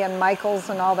Lobby and Michael's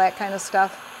and all that kind of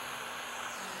stuff.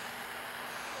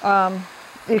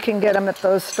 You can get them at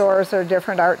those stores or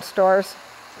different art stores.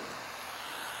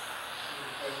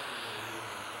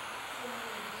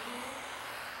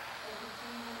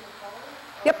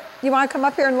 Yep, you want to come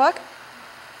up here and look?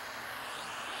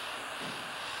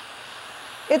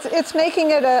 It's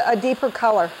making it a deeper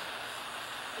color.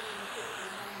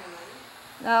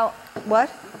 Now, what?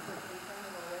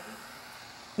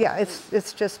 Yeah,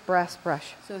 it's just brass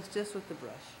brush. So it's just with the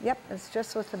brush? Yep, it's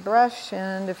just with the brush,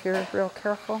 and if you're real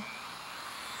careful,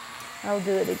 I'll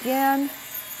do it again.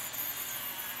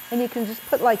 And you can just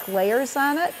put like layers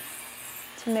on it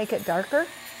to make it darker.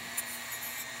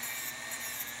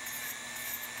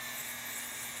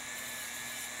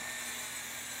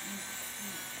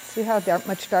 See how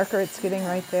much darker it's getting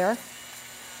right there?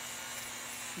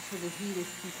 So the heat is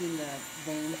keeping the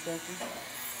veins darker?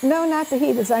 No, not the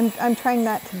heat. I'm trying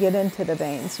not to get into the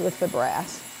veins with the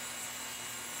brass.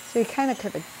 So you kind of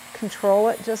could control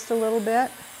it just a little bit.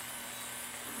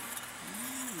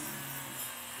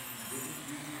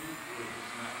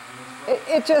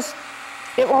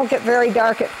 It won't get very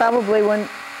dark. It probably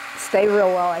wouldn't stay real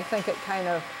well. I think it kind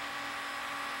of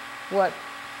what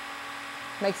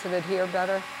makes it adhere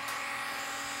better.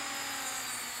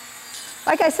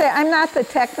 Like I say, I'm not the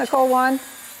technical one.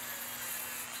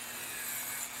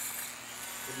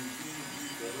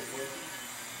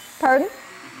 Pardon?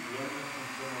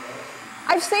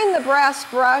 I've seen the brass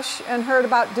brush and heard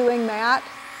about doing that.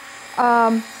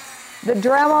 The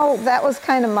Dremel, that was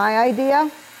kind of my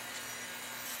idea,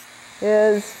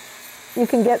 is you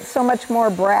can get so much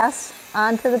more brass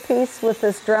onto the piece with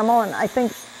this Dremel, and I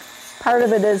think part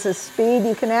of it is the speed.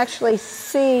 You can actually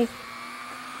see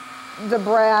the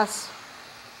brass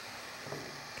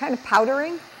kind of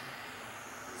powdering.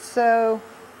 So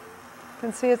you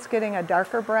can see it's getting a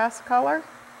darker brass color.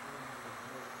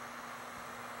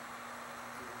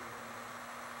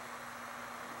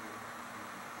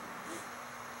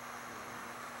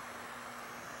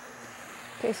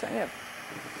 Okay, so I'm going to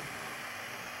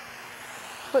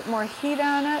put more heat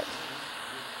on it.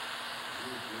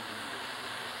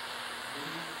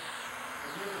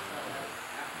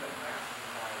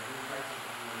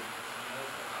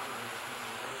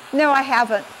 No, I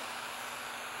haven't.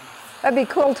 That'd be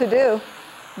cool to do.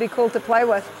 Be cool to play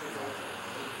with.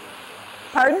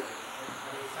 Pardon?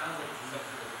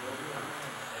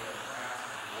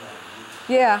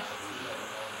 Yeah.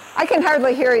 I can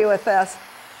hardly hear you with this.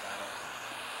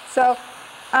 So,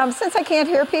 since I can't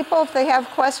hear people, if they have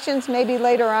questions, maybe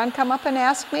later on come up and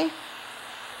ask me.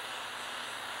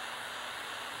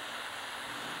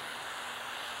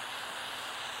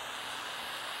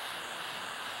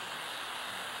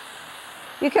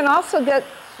 You can also get,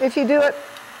 if you do it,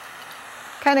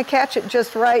 kind of catch it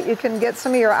just right, you can get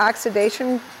some of your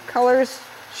oxidation colors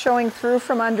showing through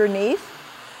from underneath.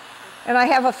 And I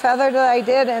have a feather that I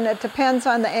did, and it depends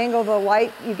on the angle of the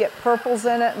light. You get purples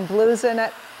in it and blues in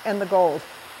it and the gold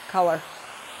color.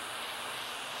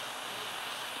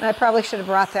 And I probably should have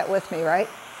brought that with me, right?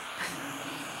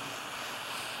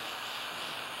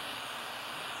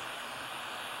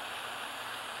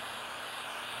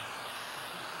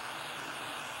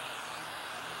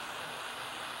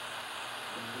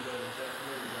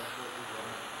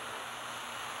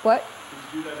 What? Did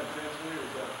you do that intentionally, or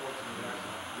was that fortunate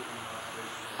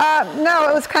action? No,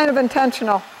 it was kind of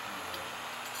intentional.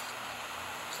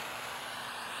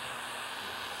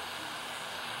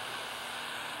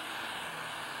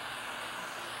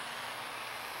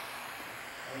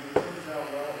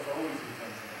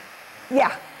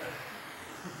 Yeah.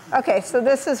 Okay, so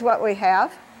this is what we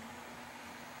have.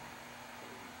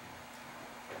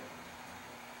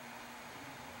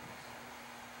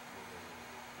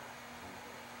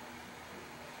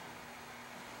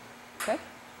 Okay.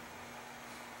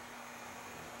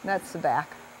 That's the back.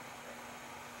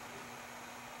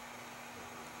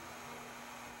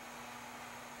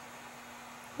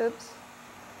 Oops.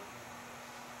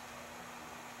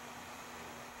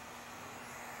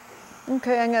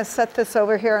 Okay, I'm going to set this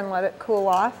over here and let it cool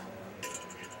off. You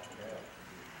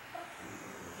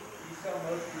sell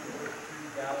most of your work through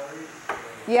galleries?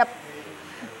 Yep.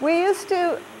 We used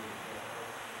to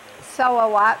sell a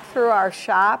lot through our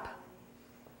shop,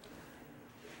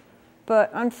 but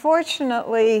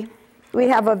unfortunately, we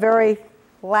have a very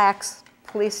lax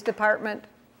police department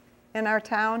in our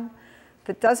town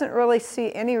that doesn't really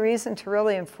see any reason to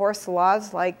really enforce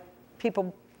laws like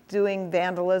people doing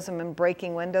vandalism and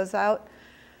breaking windows out.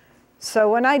 So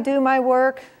when I do my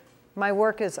work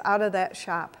is out of that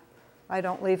shop. I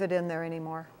don't leave it in there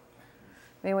anymore.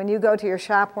 I mean, when you go to your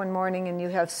shop one morning and you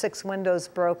have 6 windows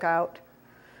broke out,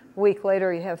 a week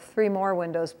later you have 3 more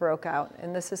windows broke out,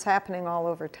 and this is happening all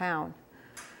over town.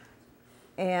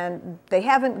 And they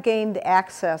haven't gained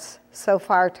access so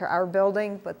far to our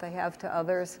building, but they have to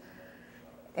others.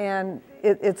 And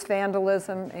it's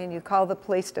vandalism, and you call the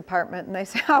police department, and they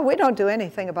say, oh, we don't do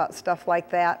anything about stuff like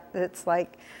that. It's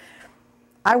like,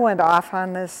 I went off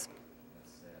on this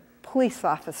police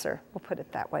officer, we'll put it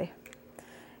that way.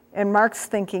 And Mark's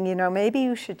thinking, you know, maybe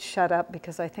you should shut up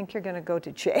because I think you're going to go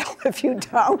to jail if you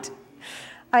don't.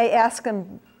 I asked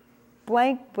him,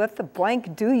 blank, what the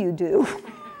blank do you do?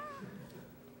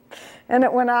 And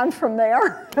it went on from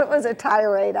there. It was a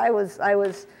tirade.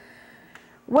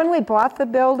 When we bought the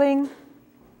building,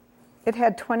 it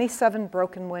had 27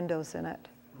 broken windows in it.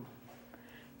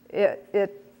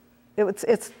 It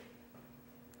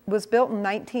was built in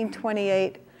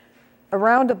 1928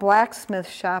 around a blacksmith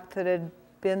shop that had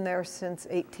been there since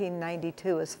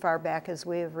 1892, as far back as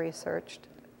we have researched.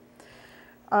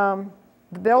 The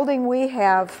building we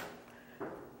have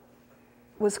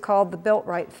was called the Built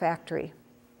Right Factory.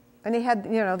 And he had,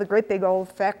 you know, the great big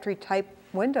old factory type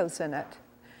windows in it.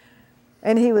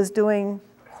 And he was doing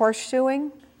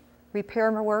horseshoeing,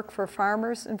 repair work for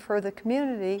farmers and for the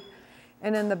community.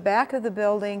 And in the back of the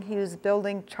building, he was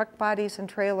building truck bodies and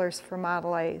trailers for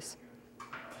Model A's.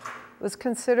 It was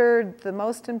considered the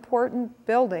most important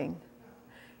building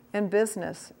and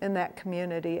business in that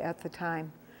community at the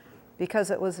time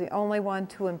because it was the only one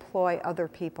to employ other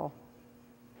people.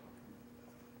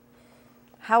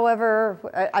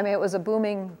 However, I mean, it was a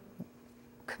booming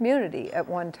community at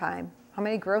one time. How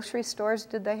many grocery stores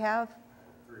did they have?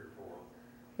 3 or 4.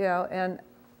 You know, and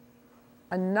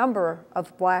a number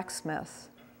of blacksmiths.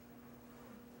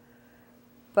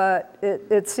 But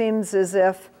it seems as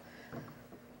if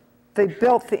they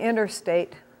built the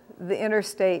interstate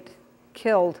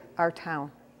killed our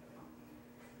town.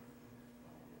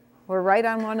 We're right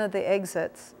on one of the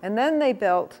exits. And then they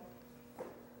built,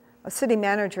 a city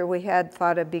manager we had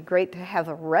thought it'd be great to have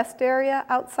a rest area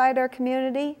outside our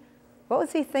community. What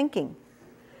was he thinking?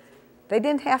 They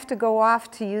didn't have to go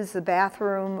off to use the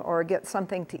bathroom or get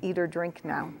something to eat or drink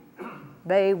now.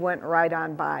 They went right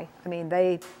on by. I mean,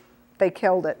 they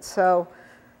killed it. So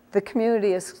the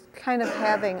community is kind of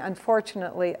having,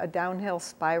 unfortunately, a downhill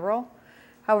spiral.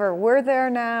 However, we're there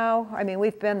now. I mean,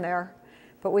 we've been there,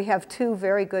 but we have 2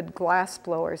 very good glass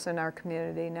blowers in our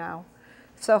community now.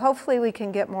 So hopefully we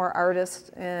can get more artists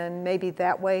and maybe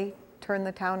that way turn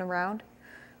the town around.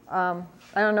 I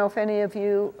don't know if any of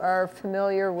you are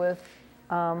familiar with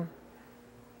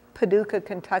Paducah,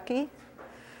 Kentucky,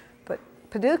 but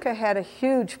Paducah had a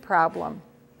huge problem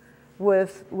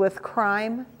with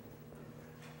crime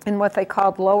in what they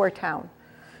called Lower Town.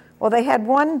 Well, they had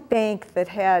one bank that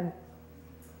had,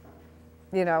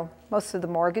 you know, most of the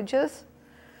mortgages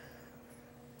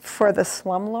for the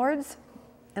slumlords.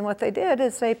 And what they did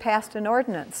is they passed an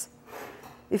ordinance.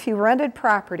 If you rented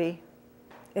property,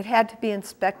 it had to be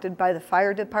inspected by the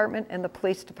fire department and the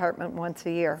police department once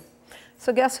a year.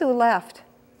 So guess who left?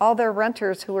 All their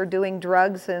renters who were doing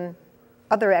drugs and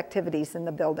other activities in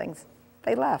the buildings.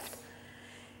 They left.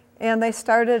 And they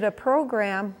started a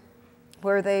program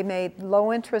where they made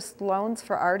low-interest loans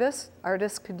for artists.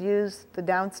 Artists could use the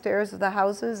downstairs of the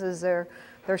houses as their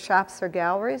shops or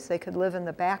galleries. They could live in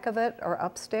the back of it or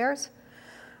upstairs.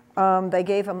 They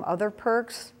gave them other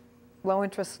perks,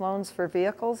 low-interest loans for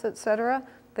vehicles, etc.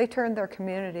 They turned their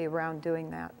community around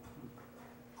doing that.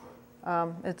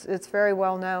 It's very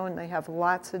well known. They have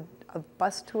lots of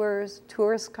bus tours,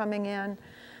 tourists coming in.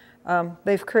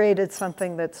 They've created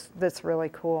something that's really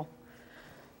cool.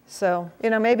 So, you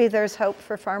know, maybe there's hope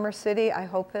for Farmer City. I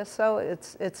hope so.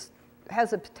 It's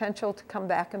has the potential to come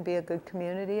back and be a good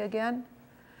community again.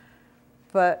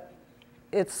 But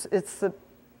it's the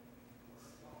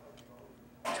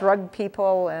drug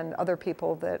people and other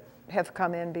people that have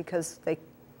come in because they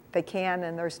can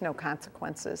and there's no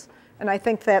consequences. And I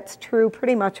think that's true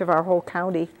pretty much of our whole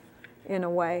county in a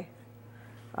way.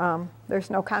 There's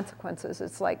no consequences.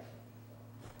 It's like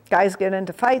guys get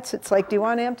into fights. It's like, do you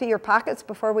want to empty your pockets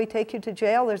before we take you to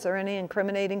jail? Is there any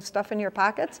incriminating stuff in your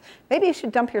pockets? Maybe you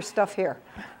should dump your stuff here.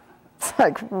 It's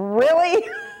like, really?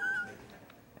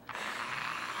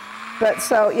 But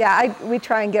so, yeah, we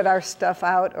try and get our stuff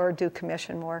out or do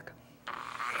commission work.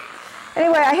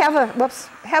 Anyway, I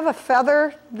have a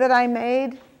feather that I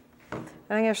made. And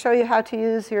I'm going to show you how to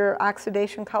use your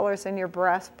oxidation colors and your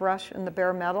brass brush and the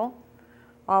bare metal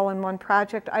all in one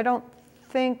project. I don't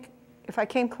think, if I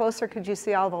came closer, could you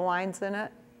see all the lines in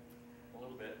it? A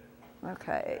little bit.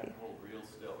 Okay. Hold real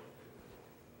still.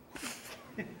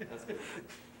 That's good.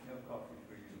 No coffee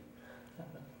for you.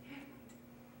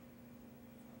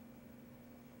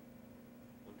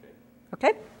 Okay.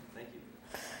 Okay. Thank you.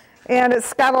 And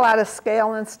it's got a lot of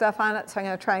scale and stuff on it, so I'm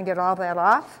going to try and get all that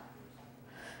off.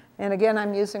 And again,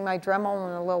 I'm using my Dremel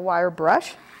and a little wire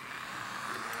brush.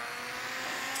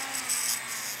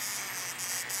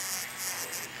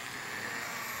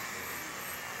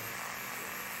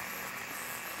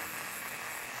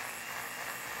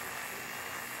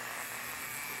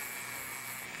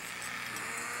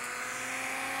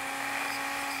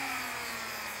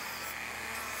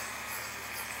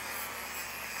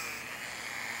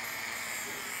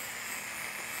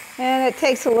 And it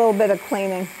takes a little bit of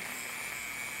cleaning.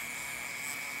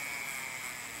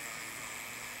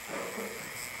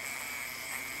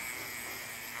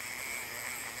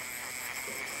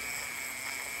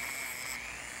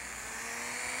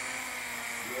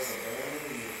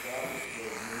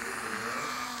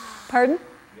 Pardon?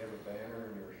 You have a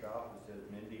banner in your shop that says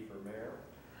Mindy for mayor?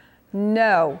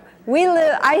 No.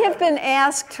 I have been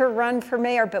asked to run for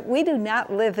mayor, but we do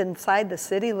not live inside the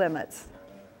city limits.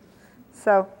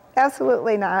 So,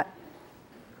 absolutely not.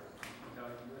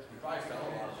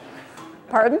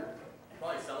 Pardon?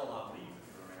 Probably sell a lot of leaves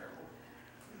for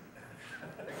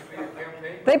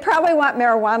mayor. They probably want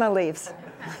marijuana leaves.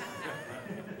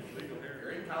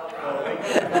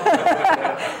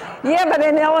 Yeah, but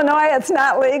in Illinois, it's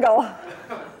not legal.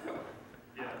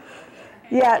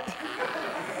 Yet.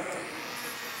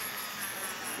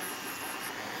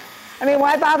 I mean,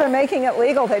 why bother making it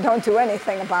legal? They don't do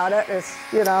anything about it. It's,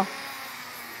 you know.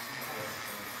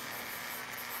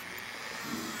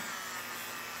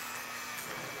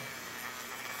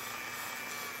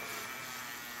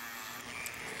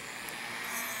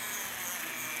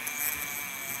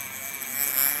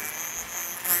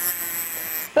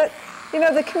 But, you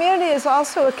know, the community is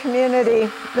also a community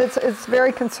it's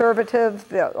very conservative.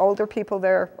 The older people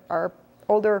there are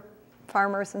older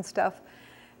farmers and stuff.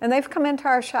 And they've come into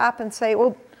our shop and say,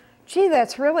 well, gee,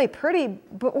 that's really pretty,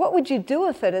 but what would you do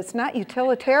with it? It's not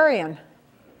utilitarian.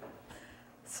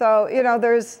 So, you know,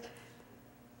 there's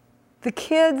the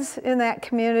kids in that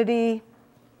community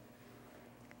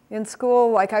in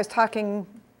school, like I was talking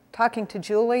to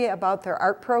Julie about their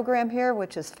art program here,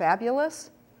 which is fabulous.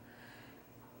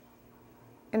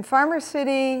 In Farmer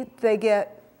City, they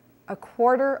get a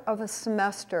quarter of a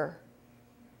semester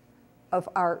of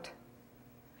art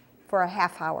for a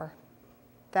half hour.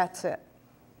 That's it.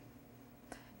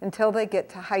 Until they get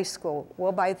to high school.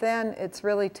 Well, by then, it's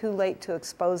really too late to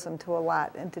expose them to a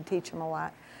lot and to teach them a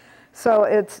lot. So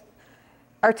it's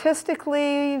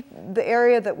artistically, the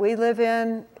area that we live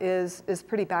in is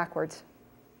pretty backwards,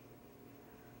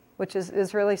 which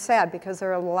is really sad because there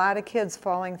are a lot of kids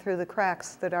falling through the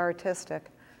cracks that are artistic,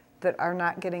 that are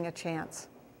not getting a chance.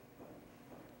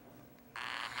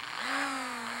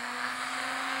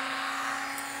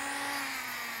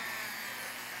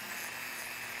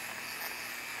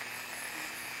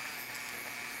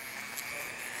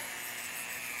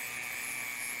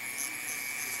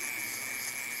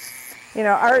 You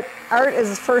know, art is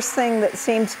the first thing that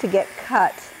seems to get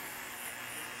cut.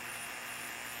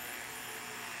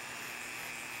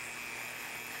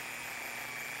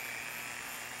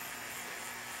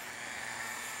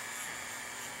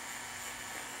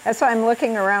 That's why I'm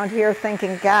looking around here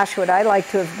thinking, gosh, would I like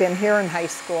to have been here in high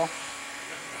school?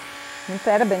 Wouldn't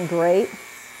that have been great?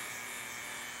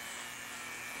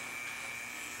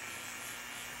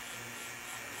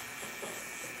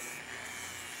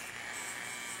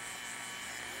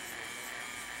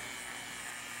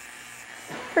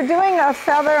 For doing a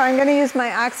feather, I'm going to use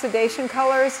my oxidation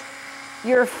colors.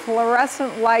 Your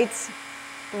fluorescent lights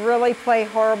really play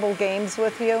horrible games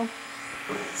with you.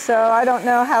 So I don't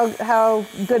know how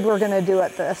good we're going to do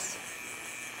at this.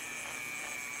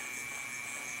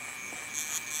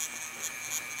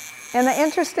 And the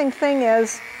interesting thing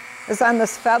is on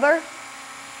this feather,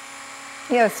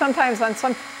 you know, sometimes on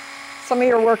some of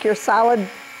your work, your solid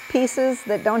pieces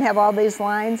that don't have all these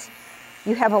lines,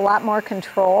 you have a lot more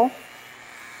control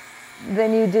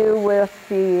than you do with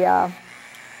the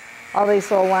all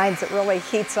these little lines that really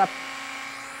heats up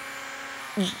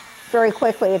very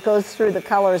quickly. It goes through the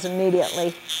colors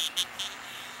immediately.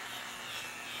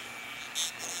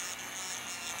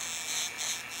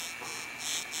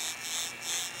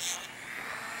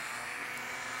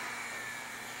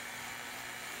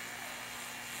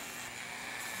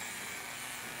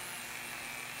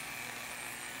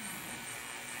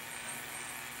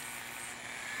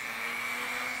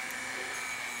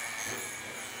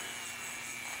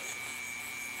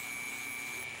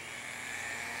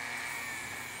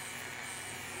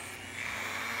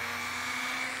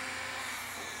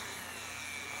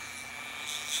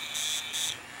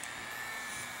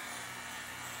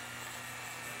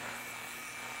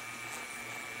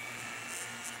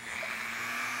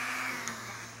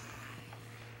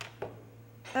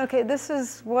 Okay, this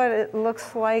is what it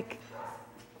looks like,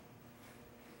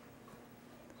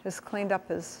 as cleaned up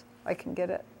as I can get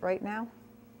it right now.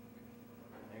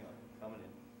 Hang on, coming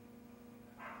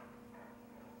in.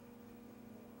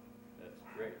 That's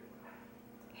great.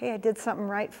 Hey, I did something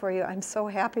right for you. I'm so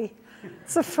happy.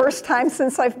 It's the first time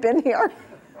since I've been here.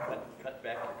 Cut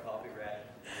back your coffee rack.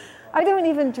 I don't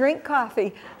even drink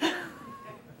coffee.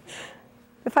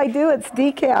 If I do, it's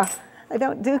decaf. I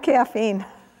don't do caffeine.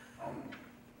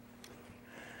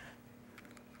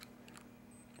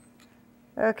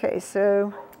 Okay,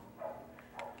 so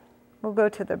we'll go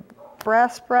to the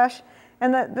brass brush.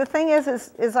 And the thing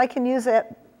is I can use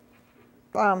that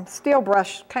steel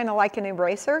brush kind of like an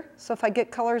eraser. So if I get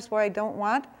colors where I don't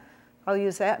want, I'll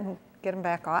use that and get them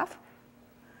back off.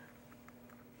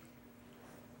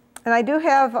 And I do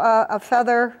have a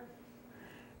feather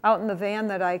out in the van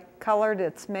that I colored.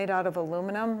 It's made out of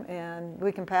aluminum, and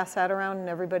we can pass that around and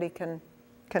everybody can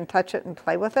touch it and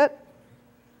play with it.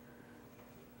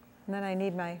 And then I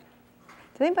need my,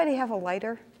 does anybody have a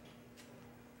lighter?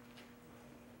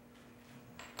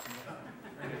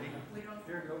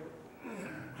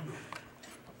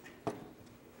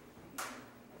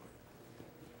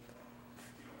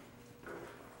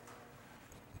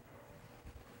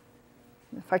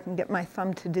 If I can get my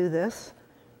thumb to do this.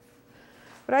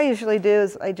 What I usually do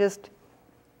is I just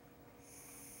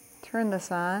turn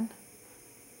this on.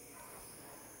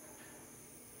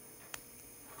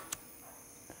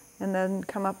 And then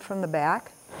come up from the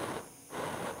back.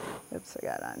 Oops, I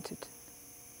got on too.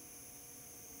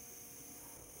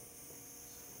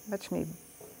 Watch me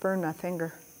burn my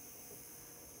finger.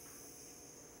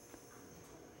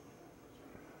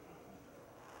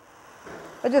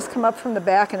 I just come up from the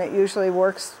back, and it usually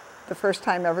works the first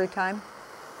time every time.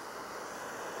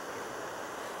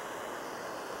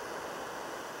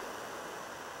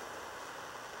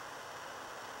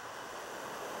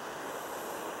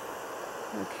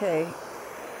 Okay.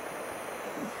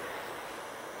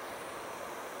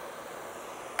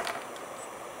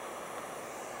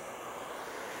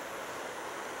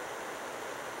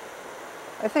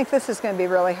 I think this is going to be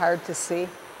really hard to see.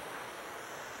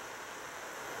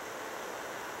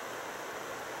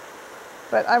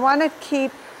 But I want to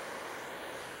keep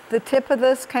the tip of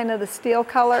this kind of the steel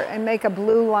color and make a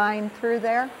blue line through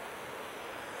there.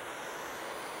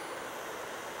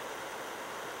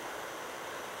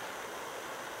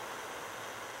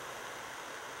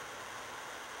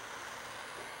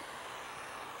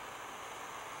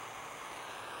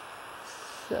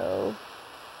 So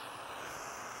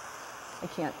I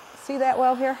can't see that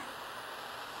well here.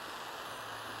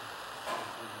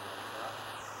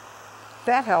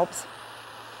 That helps.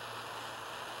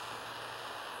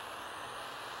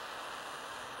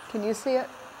 Can you see it?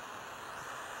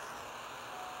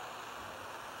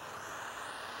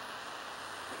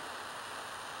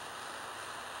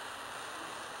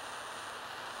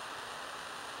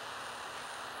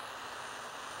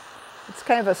 It's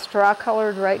kind of a straw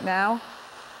colored right now.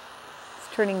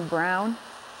 It's turning brown.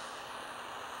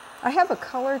 I have a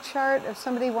color chart if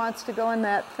somebody wants to go in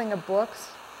that thing of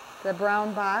books, the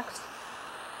brown box.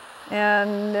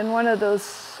 And in one of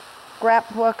those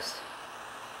scrap books,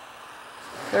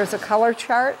 there's a color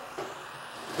chart.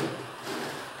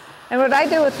 And what I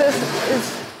do with this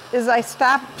is I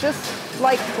stop just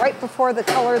like right before the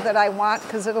color that I want,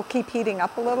 because it'll keep heating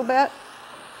up a little bit.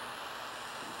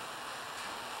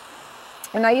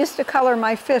 And I used to color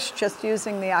my fish just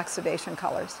using the oxidation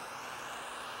colors.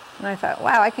 And I thought,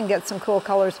 wow, I can get some cool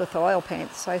colors with oil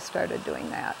paints, so I started doing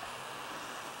that.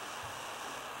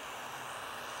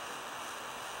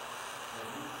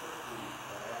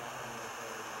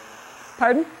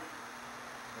 Pardon?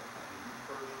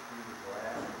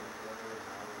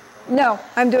 No,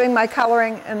 I'm doing my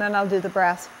coloring and then I'll do the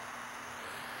brass.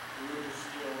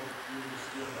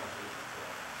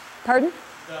 Pardon?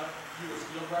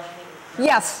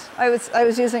 Yes, I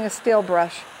was using a steel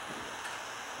brush.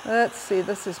 Let's see,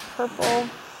 this is purple.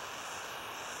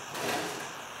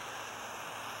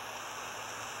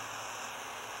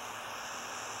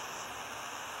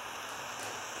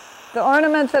 The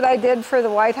ornament that I did for the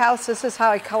White House, this is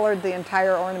how I colored the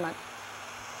entire ornament.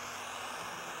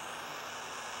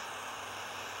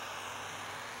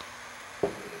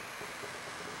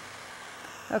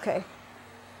 Okay.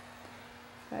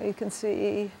 Now you can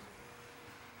see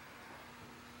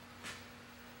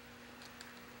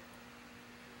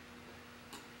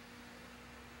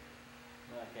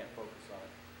I can't focus on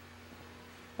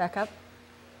it. back up.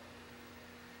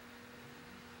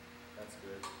 That's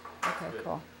good. Okay, Good.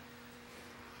 cool.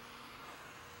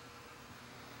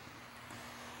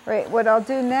 Right, what I'll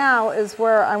do now is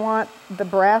where I want the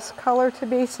brass color to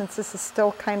be, since this is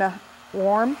still kind of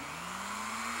warm.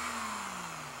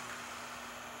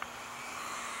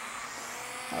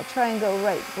 I'll try and go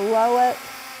right below it.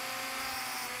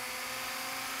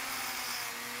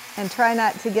 And try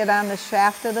not to get on the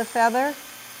shaft of the feather.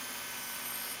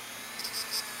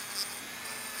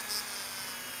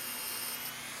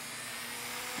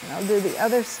 And I'll do the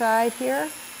other side here.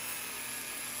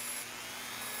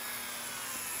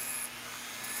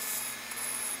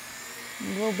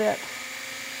 A little bit.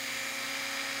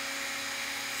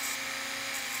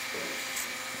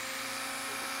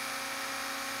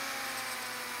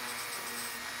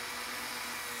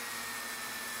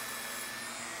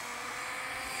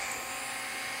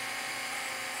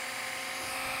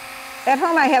 At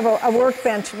home I have a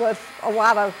workbench with a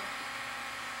lot of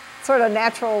sort of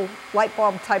natural light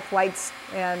bulb type lights,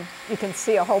 and you can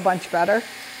see a whole bunch better.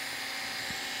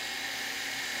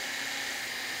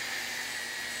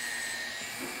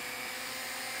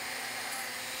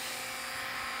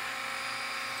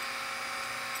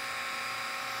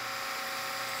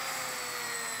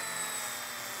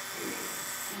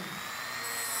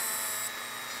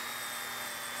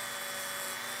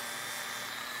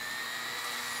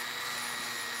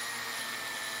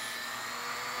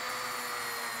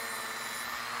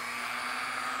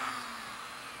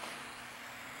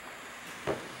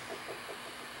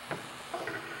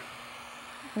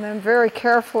 And then very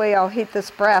carefully I'll heat this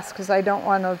brass because I don't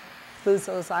want to lose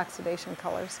those oxidation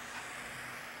colors.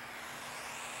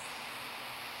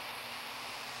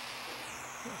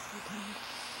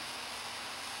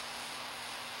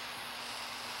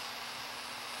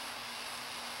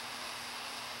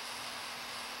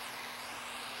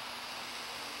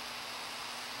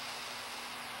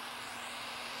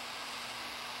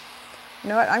 You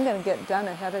know what, I'm going to get done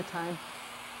ahead of time.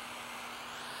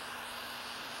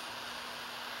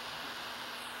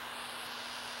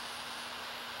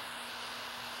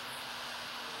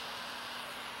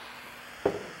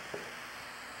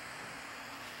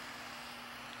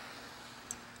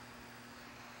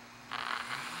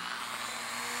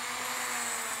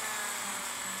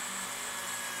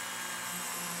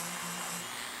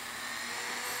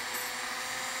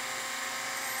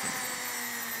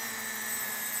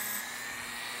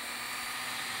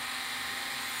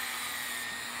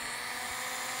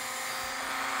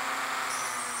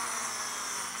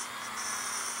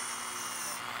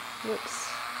 Whoops.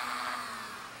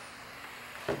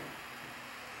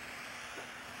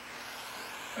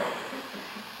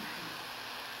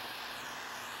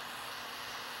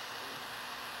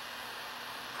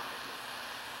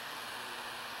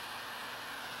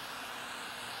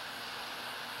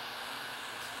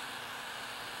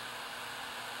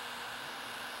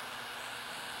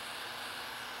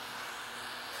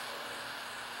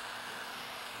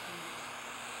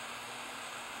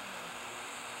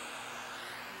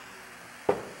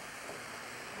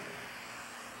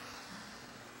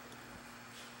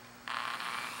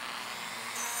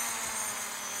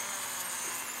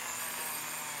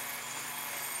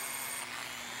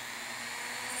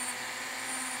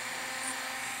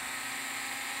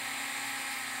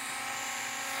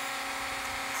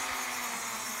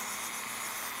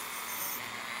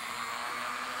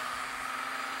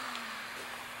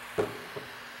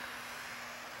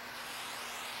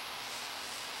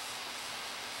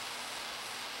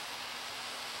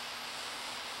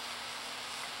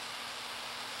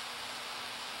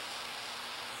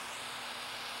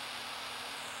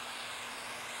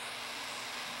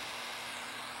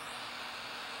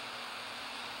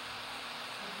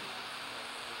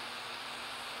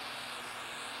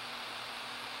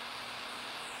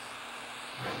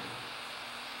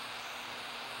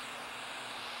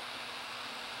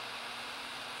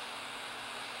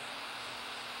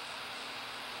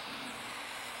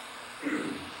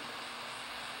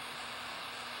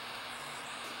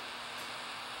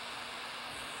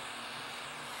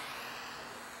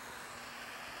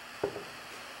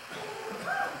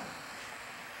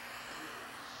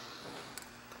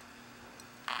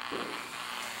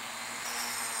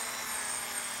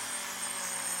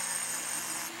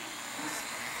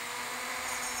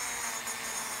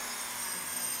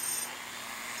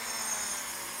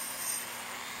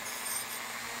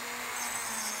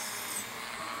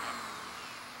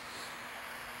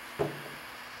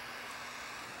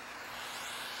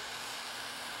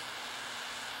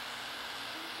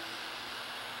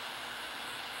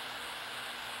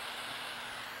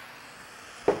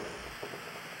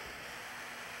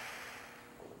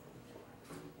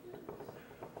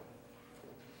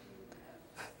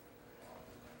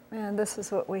 And this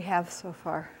is what we have so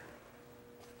far.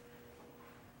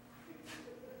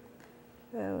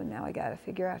 So now I got to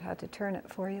figure out how to turn it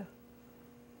for you.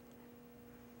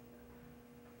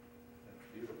 That's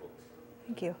beautiful.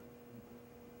 Thank you.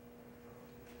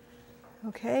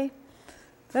 Okay.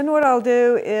 Then what I'll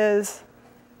do is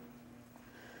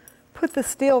put the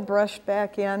steel brush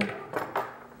back in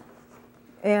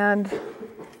and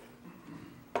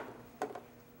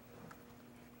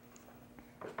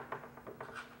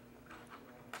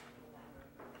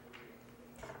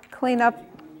clean up.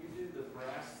 When you do the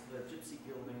brass, the gypsy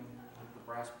gilding with the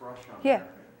brass brush on Yeah.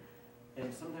 there,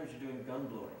 and sometimes you're doing gun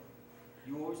blowing.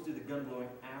 You always do the gun blowing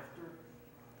after?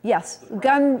 Yes,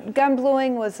 gun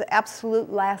bluing was the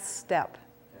absolute last step.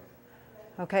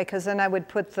 Okay, because then I would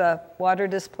put the water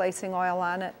displacing oil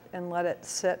on it and let it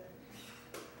sit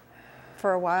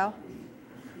for a while.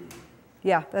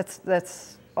 Yeah,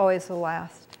 that's always the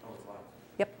last. Oh, it's last.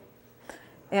 Yep.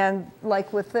 And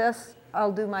like with this,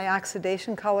 I'll do my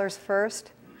oxidation colors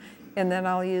first, and then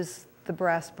I'll use the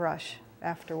brass brush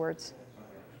afterwards.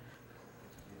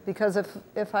 Because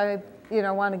if I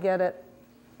want to get it,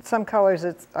 some colors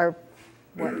are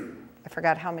what, I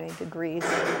forgot how many degrees,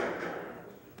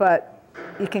 but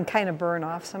you can kind of burn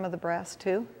off some of the brass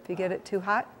too if you get it too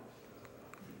hot.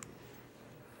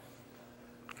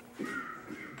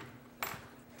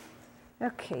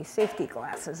 Okay, safety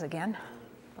glasses again.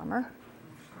 Bummer.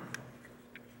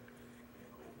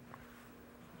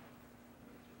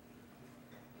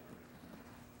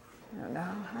 I don't know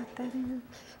how hot that is.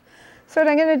 So what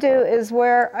I'm going to do is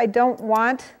where I don't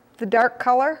want the dark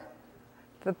color,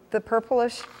 the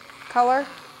purplish color,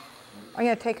 I'm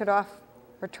going to take it off,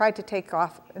 or try to take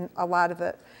off a lot of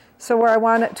it. So where I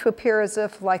want it to appear as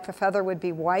if like the feather would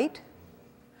be white,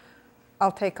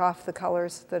 I'll take off the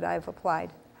colors that I've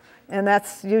applied. And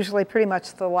that's usually pretty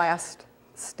much the last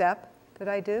step that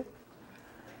I do.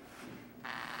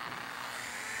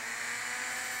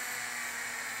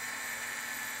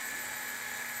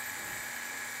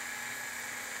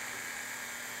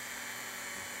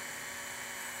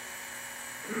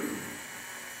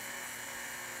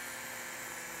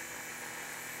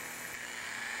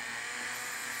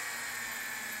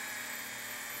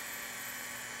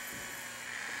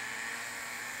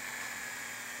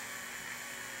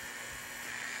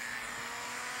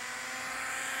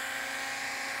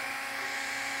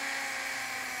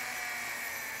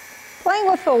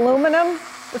 Playing with aluminum,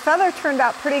 the feather turned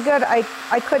out pretty good.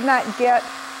 I could not get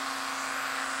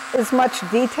as much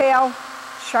detail,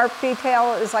 sharp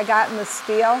detail, as I got in the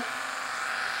steel.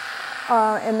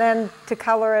 And then to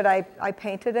color it, I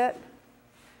painted it.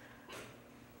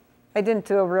 I didn't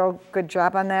do a real good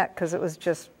job on that because it was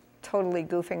just totally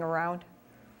goofing around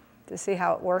to see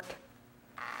how it worked.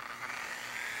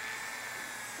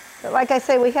 But like I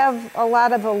say, we have a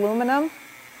lot of aluminum.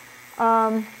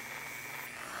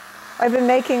 I've been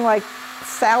making like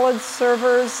salad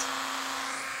servers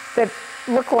that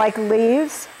look like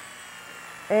leaves.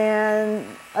 And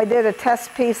I did a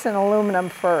test piece in aluminum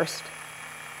first.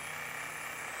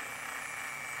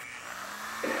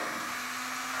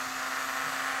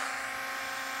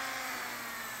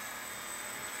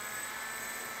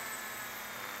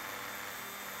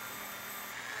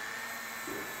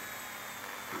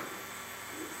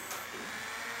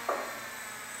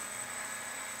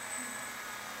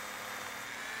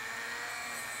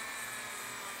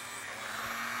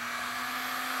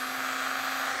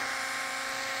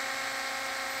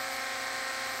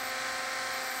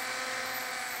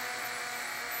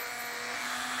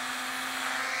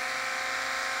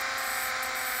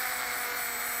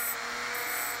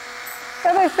 The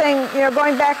other thing,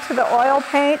 going back to the oil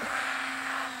paint,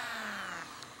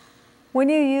 when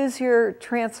you use your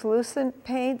translucent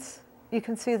paints, you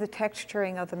can see the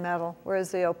texturing of the metal,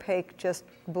 whereas the opaque just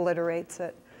obliterates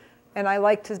it. And I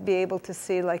like to be able to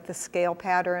see like the scale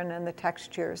pattern and the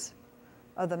textures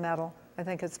of the metal. I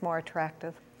think it's more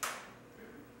attractive.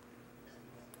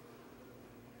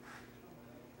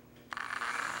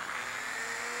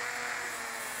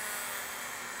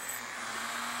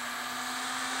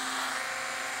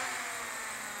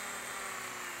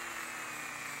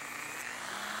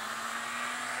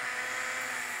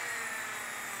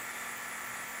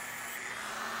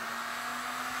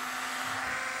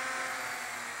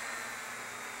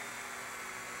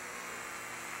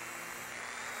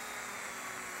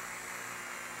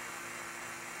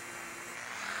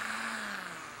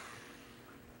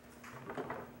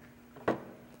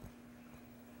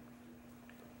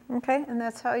 Okay, and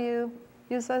that's how you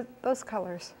use those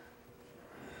colors.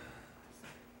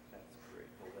 That's great.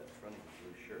 Oh, that front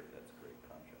blue shirt, that's great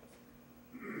contrast.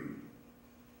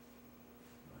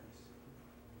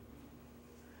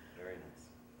 Very nice.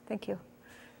 Thank you.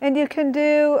 And you can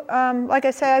do, like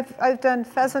I say, I've done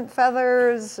pheasant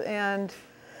feathers and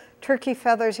turkey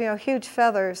feathers, you know, huge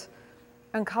feathers,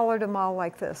 and colored them all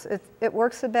like this. It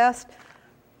works the best.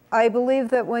 I believe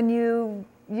that when you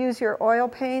use your oil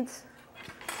paints,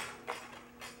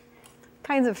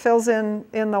 kinds of fills in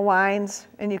the lines,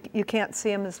 and you can't see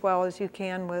them as well as you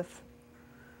can with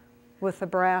the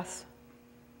brass.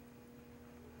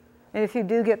 And if you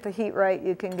do get the heat right,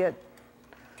 you can get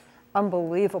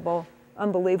unbelievable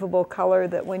color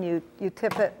that when you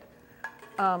tip it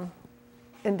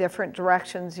in different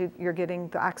directions, you're getting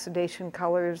the oxidation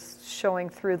colors showing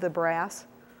through the brass.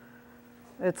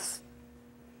 It's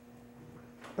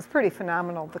pretty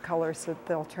phenomenal, the colors that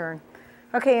they'll turn.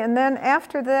 Okay, and then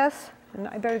after this, and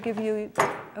I better give you,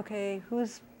 okay,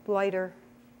 who's lighter?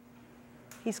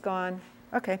 He's gone.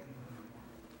 Okay,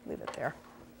 leave it there.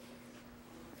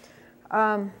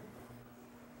 Now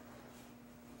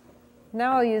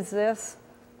I'll use this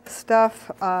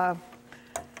stuff. Found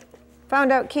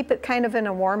out keep it kind of in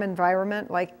a warm environment.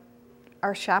 Like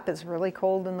our shop is really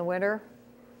cold in the winter,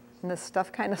 and this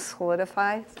stuff kind of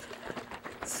solidifies.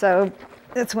 So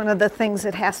it's one of the things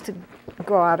that has to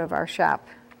go out of our shop.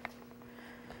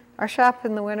 Our shop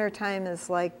in the winter time is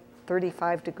like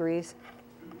 35 degrees.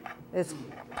 It's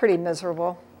pretty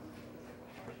miserable.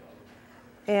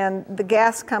 And the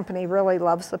gas company really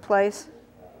loves the place.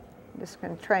 I'm just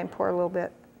going to try and pour a little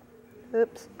bit,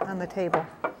 oops, on the table.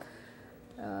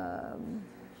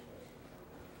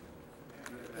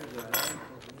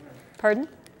 Pardon?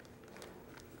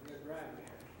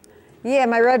 Yeah,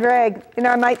 my red rag. You know,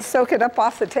 I might soak it up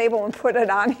off the table and put it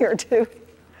on here too.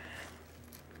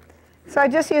 So I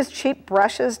just use cheap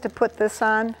brushes to put this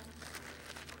on.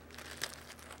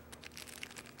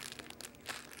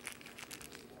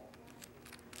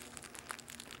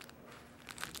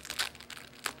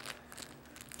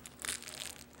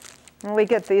 And we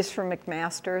get these from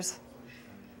McMaster's.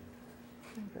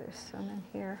 There's some in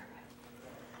here.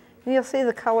 And you'll see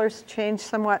the colors change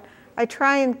somewhat. I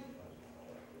try and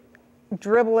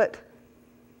dribble it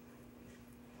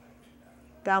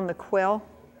down the quill.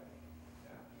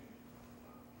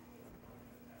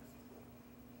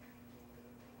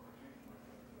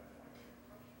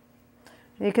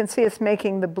 And you can see it's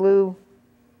making the blue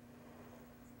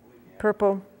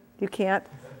purple. You can't.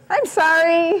 I'm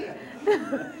sorry.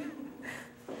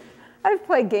 I've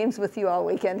played games with you all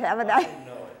weekend, haven't I?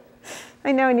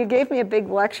 I know, and you gave me a big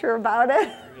lecture about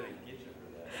it.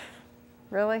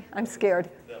 Really? I'm scared.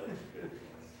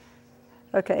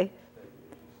 Okay.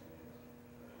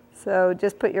 So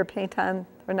just put your paint on,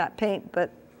 or not paint,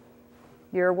 but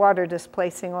your water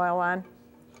displacing oil on.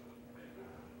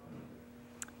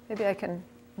 Maybe I can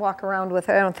walk around with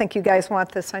it. I don't think you guys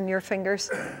want this on your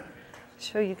fingers.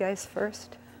 Show you guys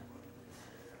first.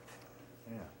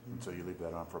 Yeah, and so you leave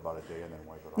that on for about a day and then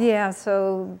wipe it off? Yeah,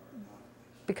 so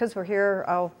because we're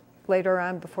here, later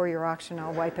on before your auction,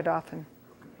 I'll wipe it off and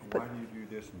put. Why do you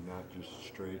do this and not just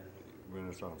straight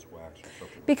Renaissance wax or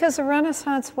something? Because the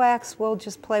Renaissance wax will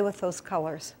just play with those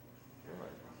colors.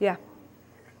 Yeah,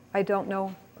 I don't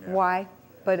know why,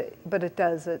 but it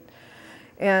does it.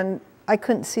 And I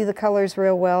couldn't see the colors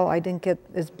real well. I didn't get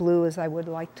as blue as I would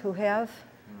like to have.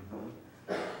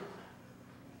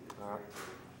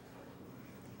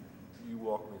 You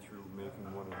walked me through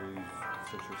making one of these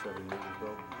 6 or 7 years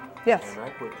ago. Yes. And I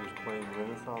put just plain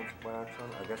Renaissance wax on.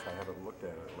 I guess I haven't looked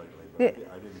at it lately. But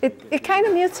I didn't It kind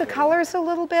of mutes the colors a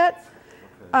little bit.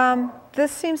 Okay.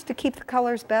 This seems to keep the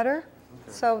colors better.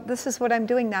 Okay. So this is what I'm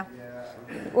doing now.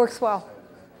 Works well.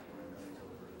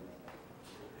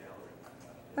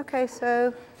 Okay,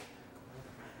 so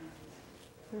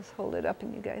just hold it up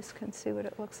and you guys can see what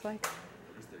it looks like. At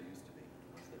least there used to be,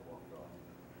 once they walked off.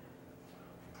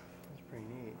 That's pretty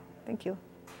neat. Thank you.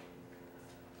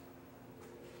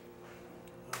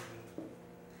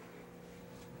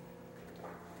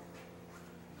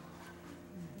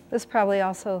 This probably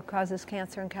also causes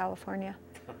cancer in California.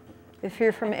 If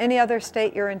you're from any other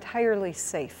state, you're entirely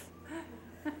safe.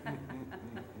 So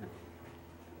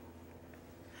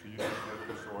you just let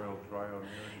this oil dry on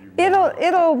here?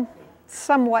 It'll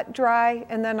somewhat dry,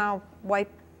 and then I'll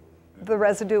wipe the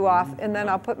residue off, and then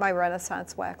I'll put my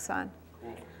Renaissance wax on.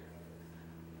 Cool. When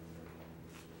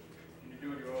you're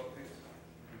doing your oil paints,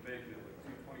 you bake it at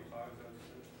 225, is that what you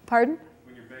said? Pardon?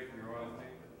 When you're baking your oil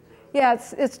paint? Yeah,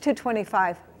 it's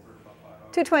 225.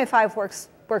 225 works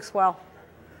well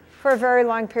for a very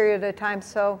long period of time.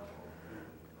 So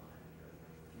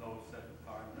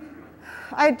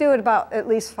I do it about at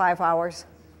least 5 hours.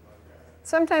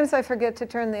 Sometimes I forget to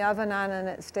turn the oven on and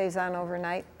it stays on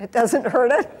overnight. It doesn't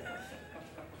hurt it.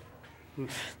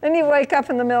 Then you wake up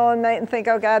in the middle of the night and think,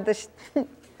 oh God,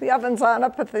 the oven's on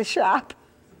up at the shop.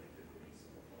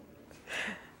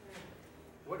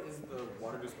 What is the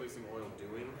water displacing oil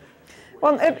doing?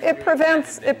 Well, it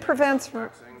prevents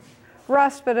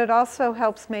rust, but it also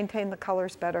helps maintain the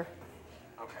colors better.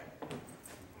 Okay.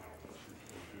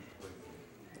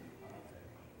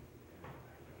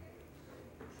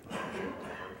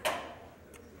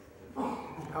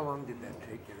 How long did that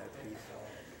take you, that piece?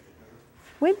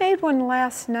 We made one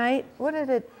last night. What did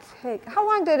it take? How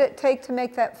long did it take to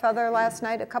make that feather last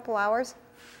night? A couple hours?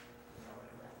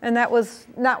 And that was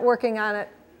not working on it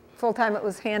full time. It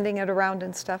was handing it around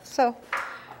and stuff. So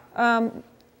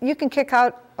you can kick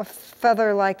out a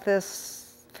feather like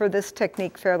this for this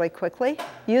technique fairly quickly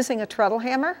using a treadle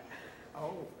hammer.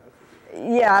 Oh,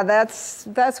 Yeah, that's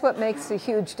what makes a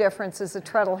huge difference is a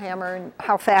treadle hammer and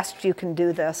how fast you can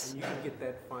do this. and you can get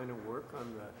that finer work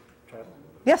on the treadle?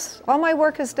 Yes, all my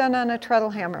work is done on a treadle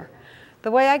hammer.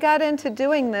 The way I got into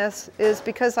doing this is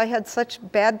because I had such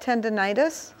bad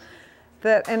tendinitis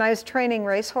and I was training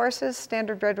racehorses,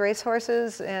 standardbred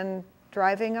racehorses, and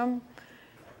driving them,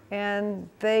 and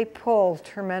they pull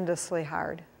tremendously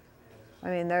hard. I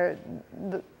mean,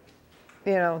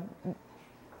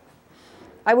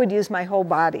 I would use my whole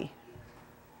body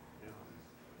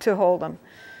to hold them.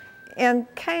 And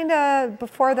kind of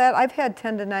before that, I've had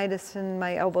tendinitis in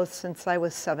my elbows since I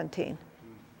was 17.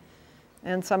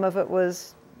 And some of it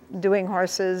was doing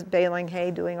horses, baling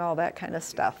hay, doing all that kind of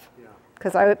stuff.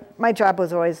 Because my job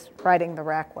was always riding the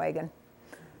rack wagon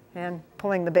and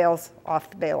pulling the bales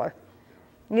off the baler.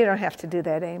 You don't have to do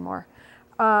that anymore.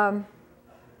 But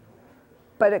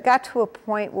it got to a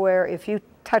point where if you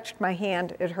touched my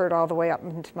hand, it hurt all the way up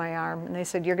into my arm. And they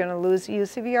said, you're going to lose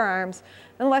use of your arms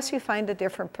unless you find a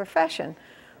different profession.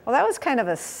 Well, that was kind of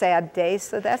a sad day,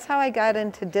 so that's how I got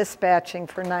into dispatching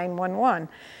for 911.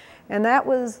 And that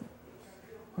was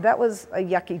a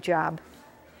yucky job.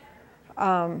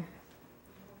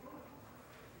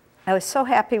 I was so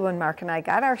happy when Mark and I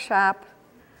got our shop,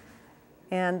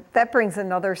 and that brings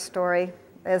another story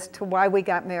as to why we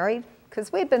got married,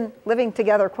 because we'd been living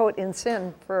together, quote, in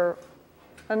sin for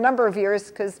a number of years,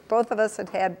 because both of us had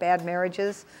had bad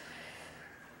marriages.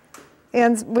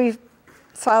 And we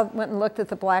went and looked at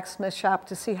the blacksmith shop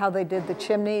to see how they did the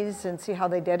chimneys and see how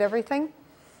they did everything.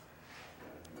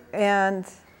 And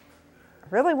I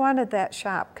really wanted that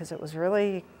shop because it was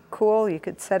really cool. You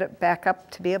could set it back up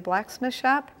to be a blacksmith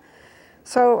shop.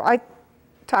 So I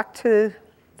talked to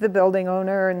the building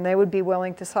owner, and they would be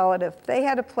willing to sell it if they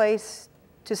had a place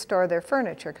to store their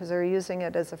furniture, because they were using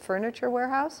it as a furniture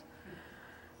warehouse.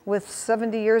 With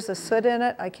 70 years of soot in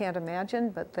it, I can't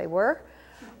imagine, but they were.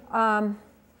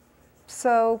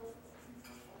 So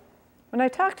when I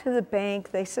talked to the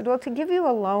bank, they said, well, to give you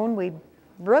a loan, we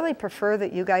really prefer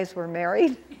that you guys were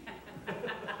married.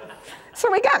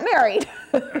 So we got married.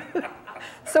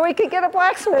 So we could get a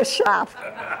blacksmith shop.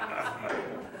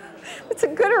 It's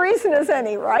as good a reason as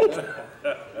any, right?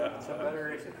 It's a better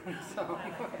reason.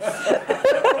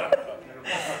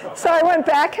 So I went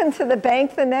back into the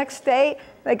bank the next day.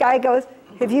 The guy goes,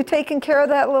 have you taken care of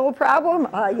that little problem?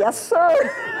 Yes, sir.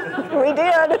 We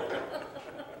did.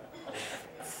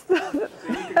 So you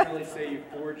can really say you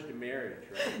forged a marriage,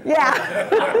 right? Yeah.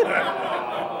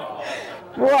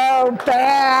 Whoa,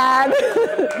 bad.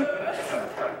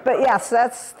 But yes,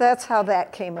 that's how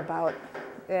that came about.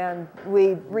 And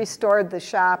we restored the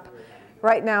shop.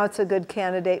 Right now it's a good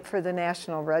candidate for the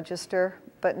National Register,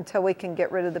 but until we can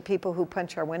get rid of the people who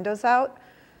punch our windows out,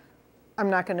 I'm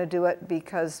not going to do it,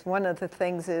 because one of the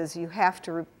things is you have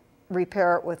to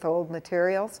repair it with old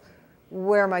materials.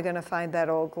 Where am I going to find that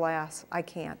old glass? I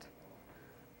can't.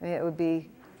 I mean, it would be...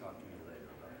 Talk to me later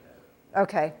about that.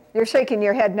 Okay. You're shaking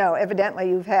your head no. Evidently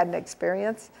you've had an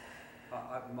experience.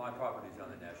 My property's on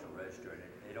the National Register, and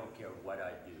they don't care what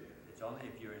I do. It's only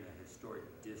if you're in a historic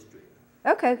district.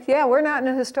 Okay. Yeah, we're not in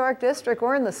a historic district.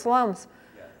 We're in the slums.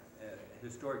 Yeah,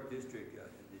 historic district,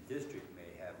 the district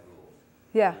may have rules.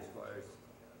 Yeah. As far as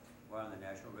we're on the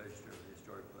National Register of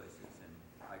Historic Places, and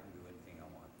I can do anything I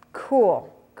want.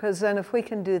 Cool. Because then if we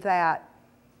can do that,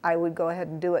 I would go ahead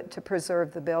and do it to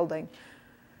preserve the building,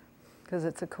 because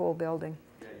it's a cool building.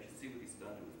 Yeah, you should see what he's done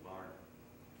to his barn.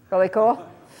 Really cool.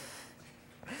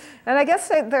 And I guess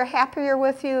they're happier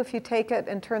with you if you take it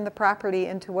and turn the property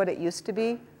into what it used to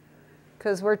be,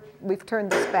 because we've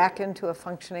turned this back into a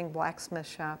functioning blacksmith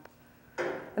shop.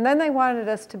 And then they wanted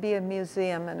us to be a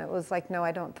museum, and it was like, no,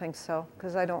 I don't think so,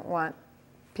 because I don't want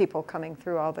people coming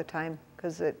through all the time,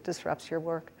 because it disrupts your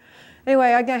work.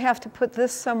 Anyway, I'm going to have to put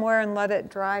this somewhere and let it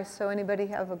dry. So anybody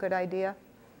have a good idea?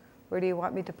 Where do you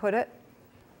want me to put it?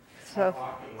 So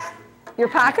your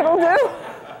pocket will do?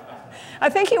 I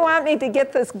think you want me to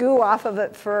get this goo off of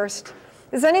it first.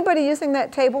 Is anybody using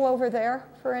that table over there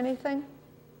for anything?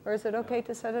 Or is it okay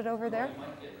to set it over there?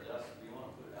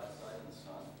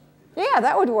 Yeah,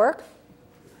 that would work.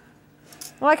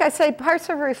 Like I say, parts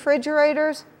of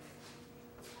refrigerators.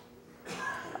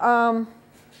 Functioning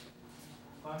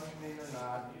or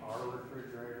not, our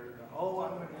refrigerator, oh,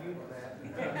 I'm going to use that.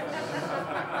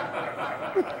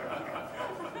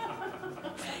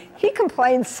 He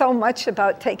complains so much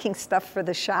about taking stuff for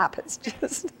the shop. It's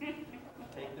just.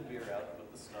 Take the beer out,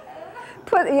 put the stuff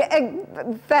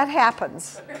That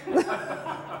happens.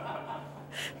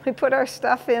 We put our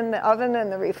stuff in the oven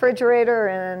and the refrigerator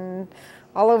and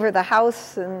all over the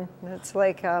house, and it's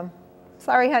like,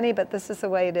 sorry, honey, but this is the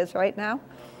way it is right now.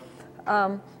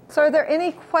 So are there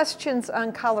any questions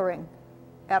on coloring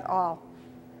at all?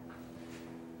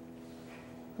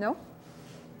 No?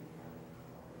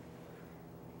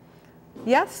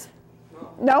 Yes?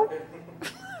 No?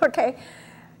 Okay.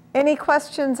 Any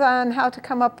questions on how to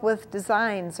come up with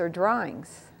designs or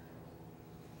drawings?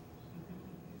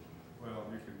 Well,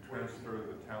 you can transfer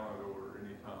the talent over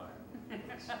any time.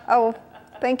 Oh,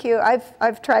 thank you.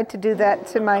 I've tried to do that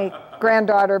to my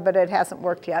granddaughter, but it hasn't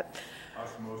worked yet.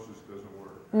 Osmosis doesn't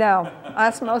work. No,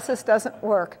 osmosis doesn't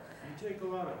work. You take a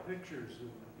lot of pictures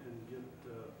and get,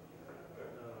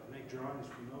 make drawings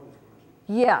from those.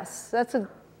 Yes, that's a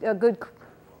good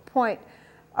point.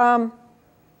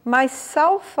 My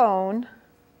cell phone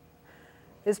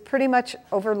is pretty much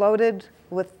overloaded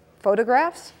with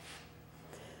photographs.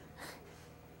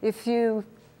 If you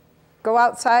go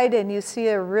outside and you see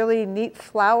a really neat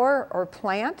flower or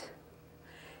plant,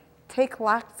 take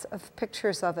lots of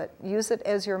pictures of it. Use it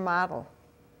as your model.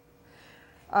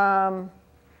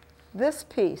 This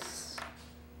piece.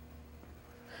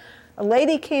 A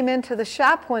lady came into the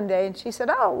shop one day and she said,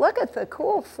 oh, look at the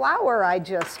cool flower I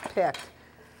just picked.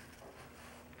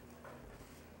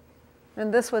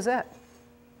 And this was it.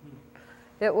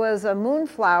 It was a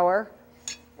moonflower,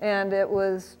 and it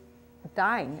was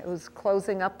dying. It was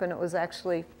closing up, and it was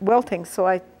actually wilting. So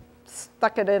I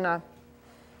stuck it in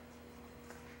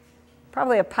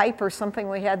probably a pipe or something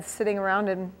we had sitting around,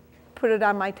 and put it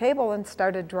on my table and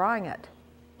started drawing it.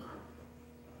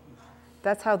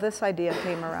 That's how this idea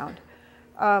came around.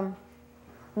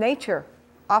 Nature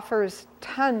offers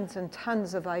tons and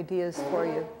tons of ideas for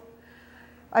you.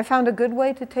 I found a good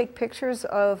way to take pictures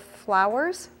of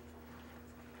flowers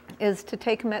is to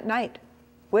take them at night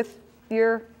with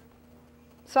your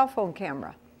cell phone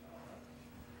camera.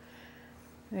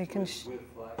 You can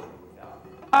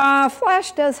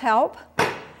flash does help.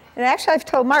 And actually I've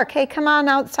told Mark, hey, come on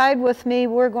outside with me.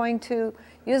 We're going to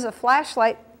use a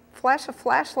flashlight, flash a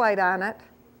flashlight on it.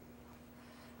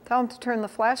 Tell him to turn the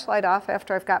flashlight off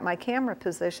after I've got my camera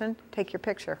positioned. Take your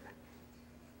picture.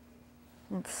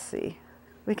 Let's see.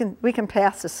 We can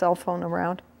pass the cell phone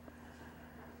around.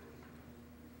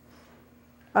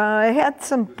 I had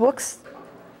some books.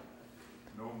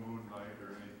 No moonlight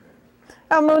or anything.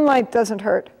 Oh, moonlight doesn't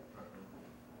hurt.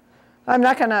 I'm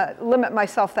not going to limit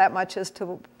myself that much as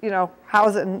to,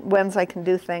 hows and whens I can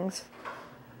do things.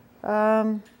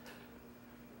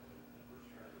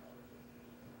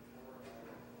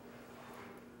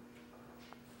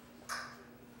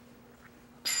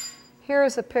 Here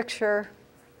is a picture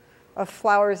of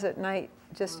flowers at night,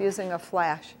 just using a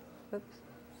flash. Oops.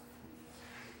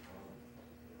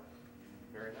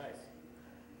 Very nice.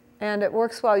 And it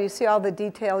works well. You see all the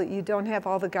detail. You don't have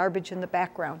all the garbage in the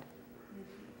background.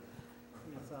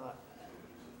 I thought,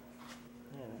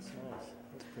 yeah, that's nice.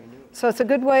 That's pretty neat. So it's a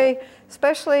good way,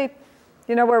 especially,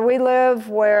 where we live,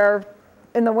 where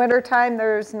in the wintertime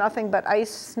there's nothing but ice,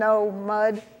 snow,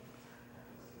 mud,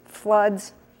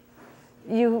 floods.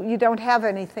 You don't have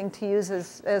anything to use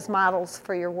as models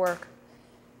for your work.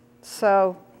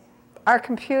 So our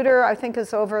computer, I think,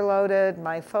 is overloaded.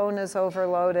 My phone is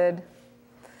overloaded.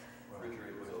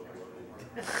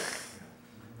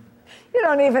 You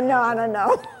don't even want to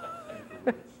know.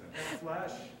 That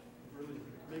flash really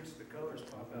makes the colors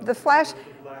pop out. The flash,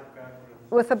 With the black background.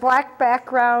 with the black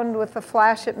background, with the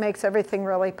flash, it makes everything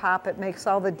really pop. It makes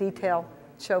all the detail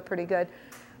show pretty good.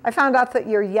 I found out that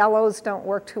your yellows don't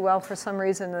work too well for some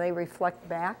reason, and they reflect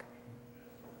back.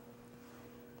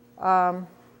 Let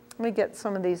me get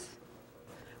some of these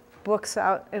books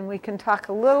out, and we can talk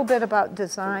a little bit about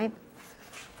design.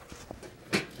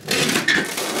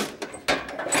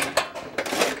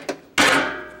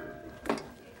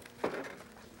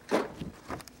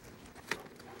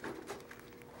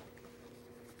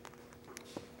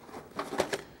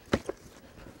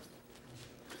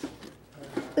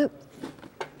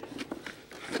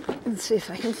 Let's see if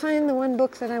I can find the one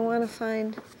book that I want to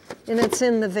find. And it's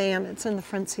in the van. It's in the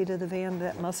front seat of the van,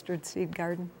 that mustard seed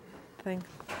garden thing.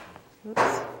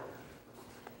 Oops.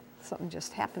 Something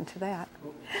just happened to that.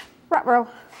 Ruh-roh.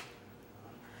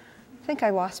 I think I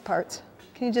lost parts.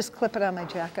 Can you just clip it on my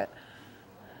jacket?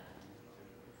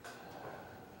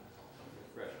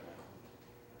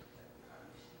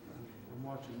 I'm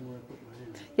watching where I put my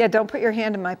hand. Yeah, don't put your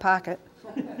hand in my pocket.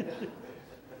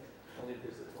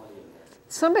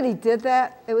 Somebody did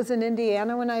that. It was in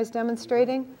Indiana when I was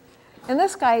demonstrating. And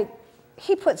this guy,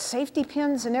 he put safety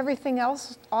pins and everything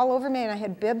else all over me, and I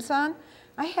had bibs on.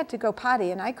 I had to go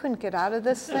potty, and I couldn't get out of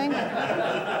this thing.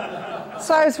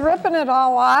 So I was ripping it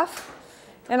all off,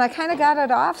 and I kind of got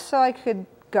it off so I could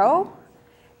go.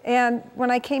 And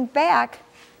when I came back,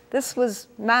 this was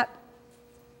not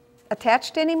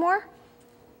attached anymore.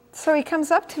 So he comes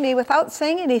up to me without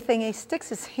saying anything. He sticks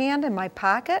his hand in my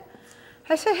pocket.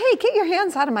 I said, hey, get your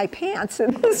hands out of my pants.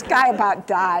 And this guy about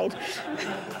died.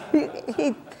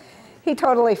 He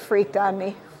totally freaked on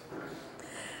me.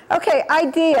 Okay,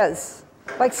 ideas.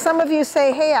 Like some of you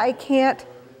say, hey, I can't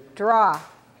draw.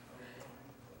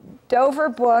 Dover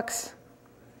books,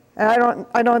 and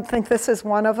I don't think this is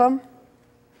one of them.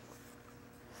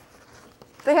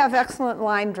 They have excellent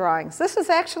line drawings. This is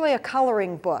actually a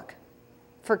coloring book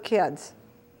for kids.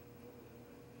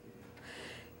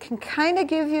 Can kind of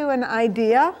give you an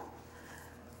idea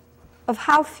of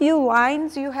how few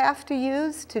lines you have to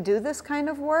use to do this kind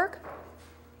of work.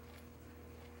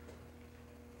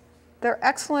 They're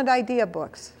excellent idea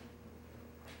books.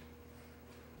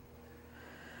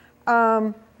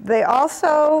 They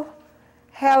also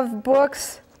have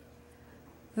books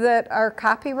that are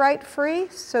copyright free,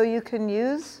 so you can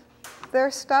use their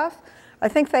stuff. I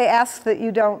think they ask that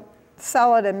you don't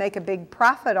sell it and make a big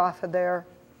profit off of their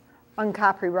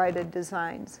uncopyrighted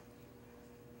designs.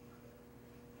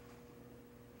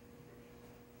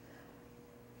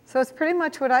 So it's pretty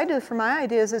much what I do for my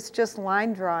ideas. It's just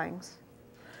line drawings.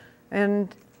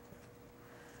 And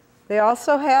they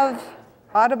also have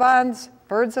Audubon's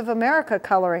Birds of America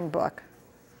coloring book.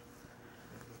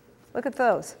 Look at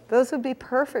those. Those would be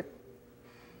perfect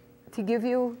to give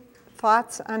you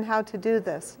thoughts on how to do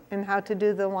this and how to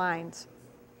do the lines.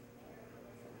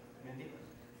 Mindy?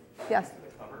 Yes?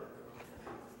 The cover,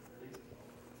 please.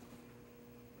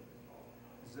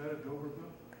 Is that a Dover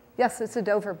book? Yes, it's a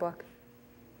Dover book.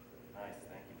 Nice,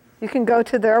 thank you. You can go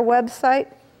to their website.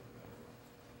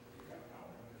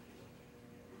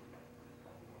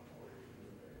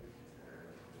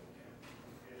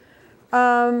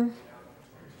 I'm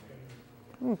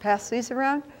going to pass these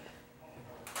around.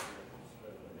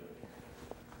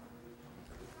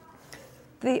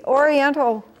 The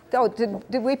Oriental, oh,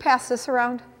 did we pass this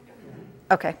around?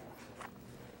 Okay.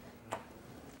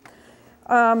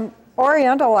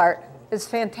 Oriental art is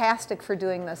fantastic for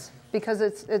doing this because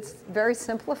it's very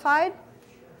simplified.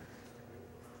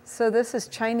 So this is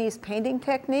Chinese painting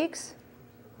techniques.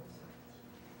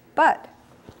 But,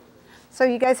 so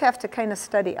you guys have to kind of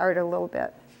study art a little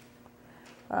bit.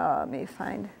 Let me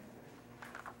find.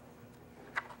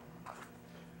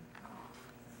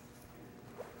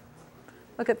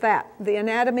 Look at that. The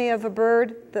anatomy of a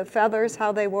bird, the feathers,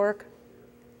 how they work.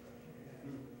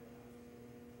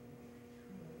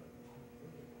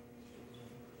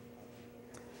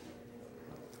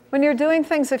 When you're doing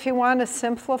things, if you want to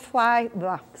simplify,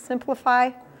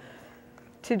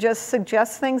 to just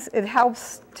suggest things, it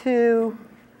helps to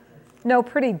know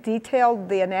pretty detailed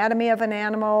the anatomy of an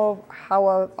animal,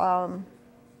 how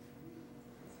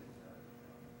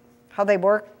they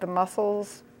work, the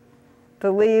muscles,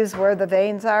 the leaves, where the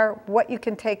veins are, what you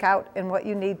can take out and what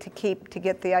you need to keep to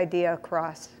get the idea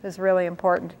across is really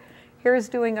important. Here's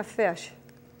doing a fish.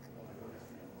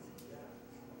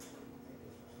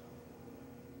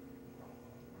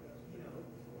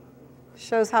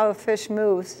 Shows how a fish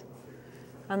moves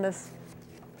on this.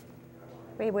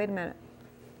 Wait a minute.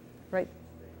 Right.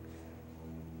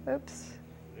 Oops.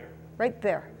 Right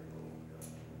there.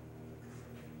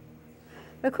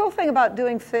 The cool thing about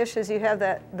doing fish is you have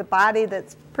the body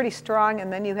that's pretty strong,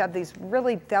 and then you have these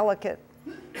really delicate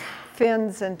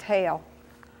fins and tail.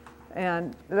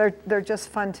 And they're just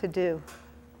fun to do.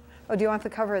 Oh, do you want the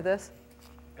cover of this?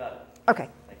 Got it. Okay.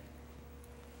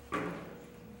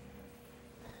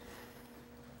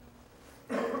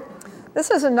 This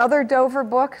is another Dover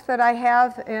book that I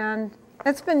have, and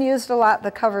it's been used a lot.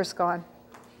 The cover's gone.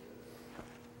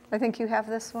 I think you have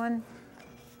this one.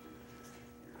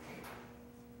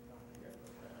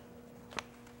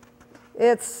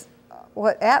 It's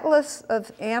what, Atlas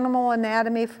of Animal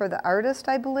Anatomy for the Artist,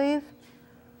 I believe.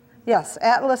 Yes,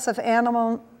 Atlas of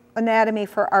Animal Anatomy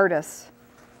for Artists.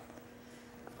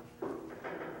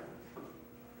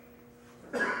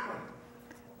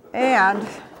 And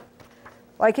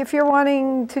like if you're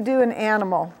wanting to do an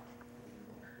animal,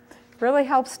 really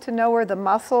helps to know where the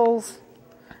muscles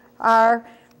are,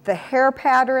 the hair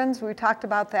patterns. We talked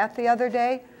about that the other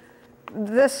day.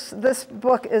 This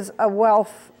book is a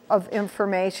wealth of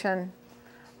information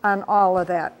on all of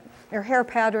that. Your hair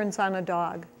patterns on a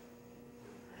dog.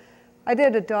 I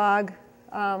did a dog.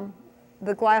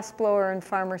 The glass blower in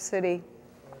Farmer City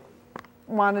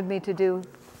wanted me to do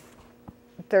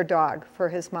their dog for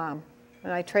his mom.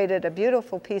 And I traded a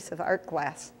beautiful piece of art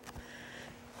glass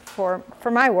for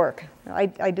my work.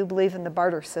 I do believe in the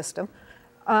barter system.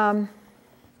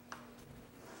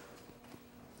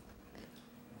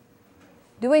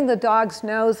 Doing the dog's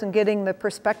nose and getting the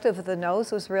perspective of the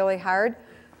nose was really hard.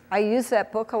 I use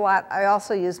that book a lot. I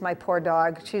also use my poor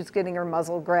dog. She's getting her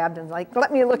muzzle grabbed and like,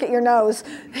 let me look at your nose.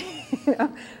 You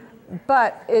know?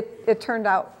 But it turned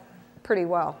out pretty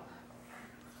well.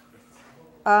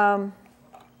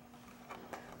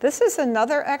 This is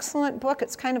another excellent book.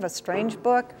 It's kind of a strange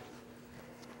book.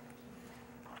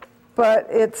 But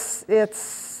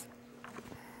it's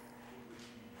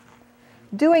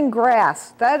doing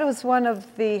grass. That was one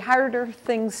of the harder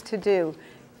things to do,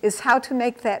 is how to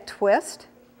make that twist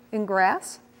in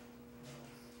grass.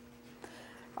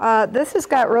 This has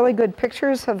got really good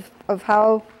pictures of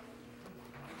how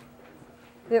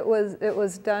it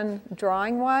was done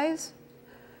drawing-wise.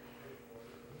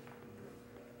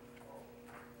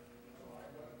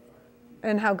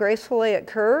 And how gracefully it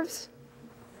curves.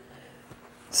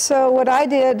 So what I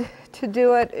did to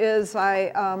do it is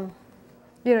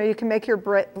you can make your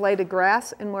blade of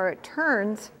grass, and where it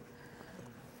turns,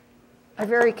 I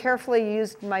very carefully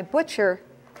used my butcher,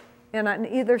 and on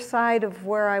either side of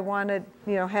where I wanted,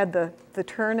 had the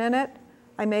turn in it,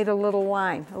 I made a little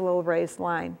line, a little raised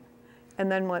line,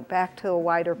 and then went back to a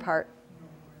wider part,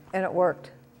 and it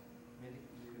worked.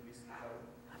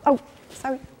 Oh,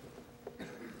 sorry.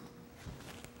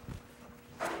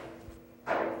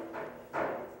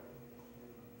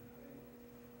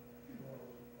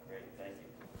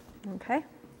 Okay.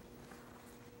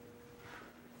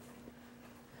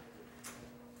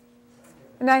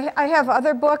 And I have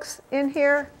other books in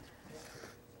here.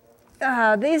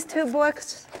 These two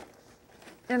books,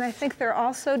 and I think they're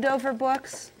also Dover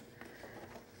books.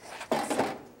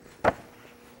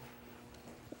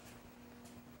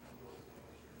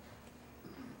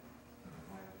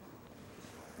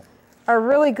 Are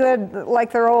really good,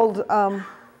 like they're old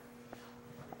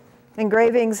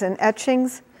engravings and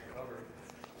etchings.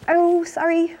 Oh,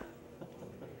 sorry.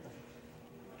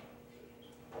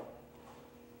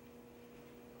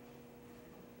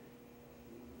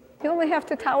 You only have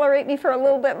to tolerate me for a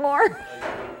little bit more.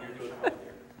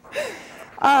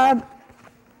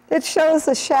 It shows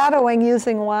the shadowing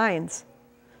using lines.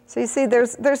 So you see,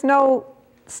 there's no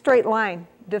straight line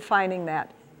defining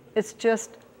that. It's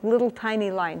just little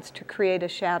tiny lines to create a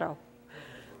shadow.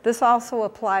 This also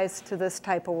applies to this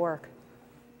type of work.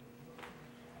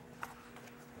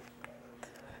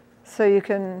 So you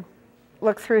can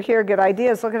look through here, get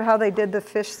ideas. Look at how they did the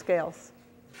fish scales.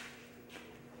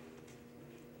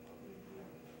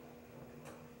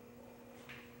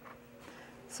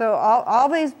 So all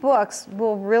these books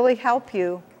will really help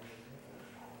you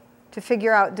to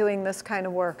figure out doing this kind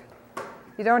of work.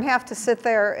 You don't have to sit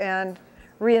there and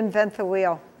reinvent the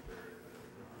wheel.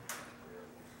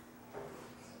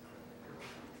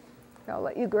 I'll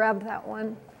let you grab that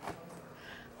one.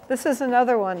 This is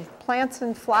another one, Plants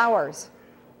and Flowers.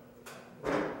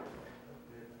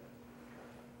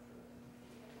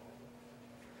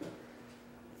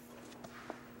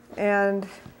 And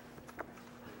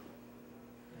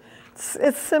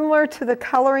it's similar to the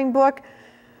coloring book,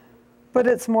 but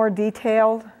it's more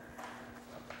detailed.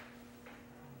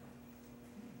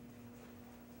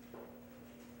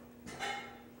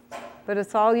 But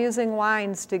it's all using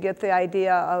lines to get the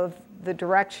idea of the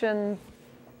direction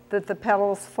that the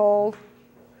petals fold,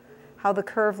 how the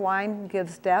curved line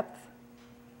gives depth.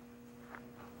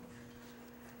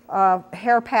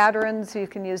 Hair patterns, you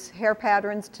can use hair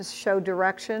patterns to show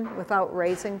direction without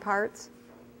raising parts.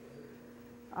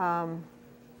 And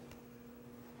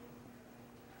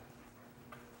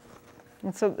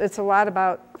so it's a lot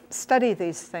about study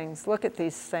these things, look at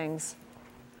these things,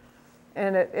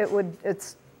 and it would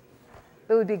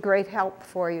be great help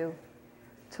for you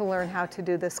to learn how to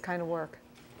do this kind of work.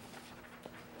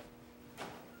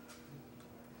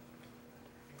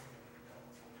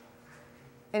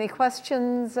 Any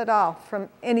questions at all from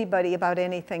anybody about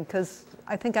anything? Because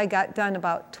I think I got done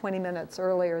about 20 minutes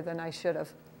earlier than I should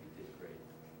have. You did great.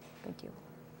 Thank you.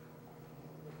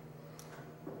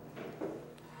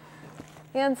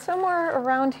 And somewhere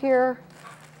around here,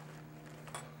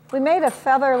 We made a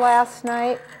feather last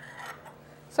night,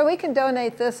 so we can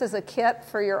donate this as a kit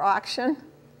for your auction,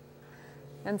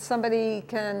 and somebody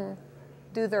can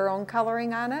do their own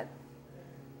coloring on it.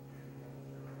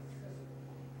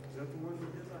 Is that the one we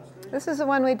did last night? This is the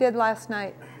one we did last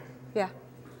night. Yeah.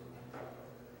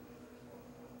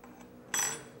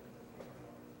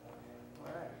 All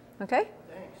right, Okay?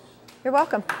 thanks. You're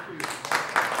welcome. Thank you.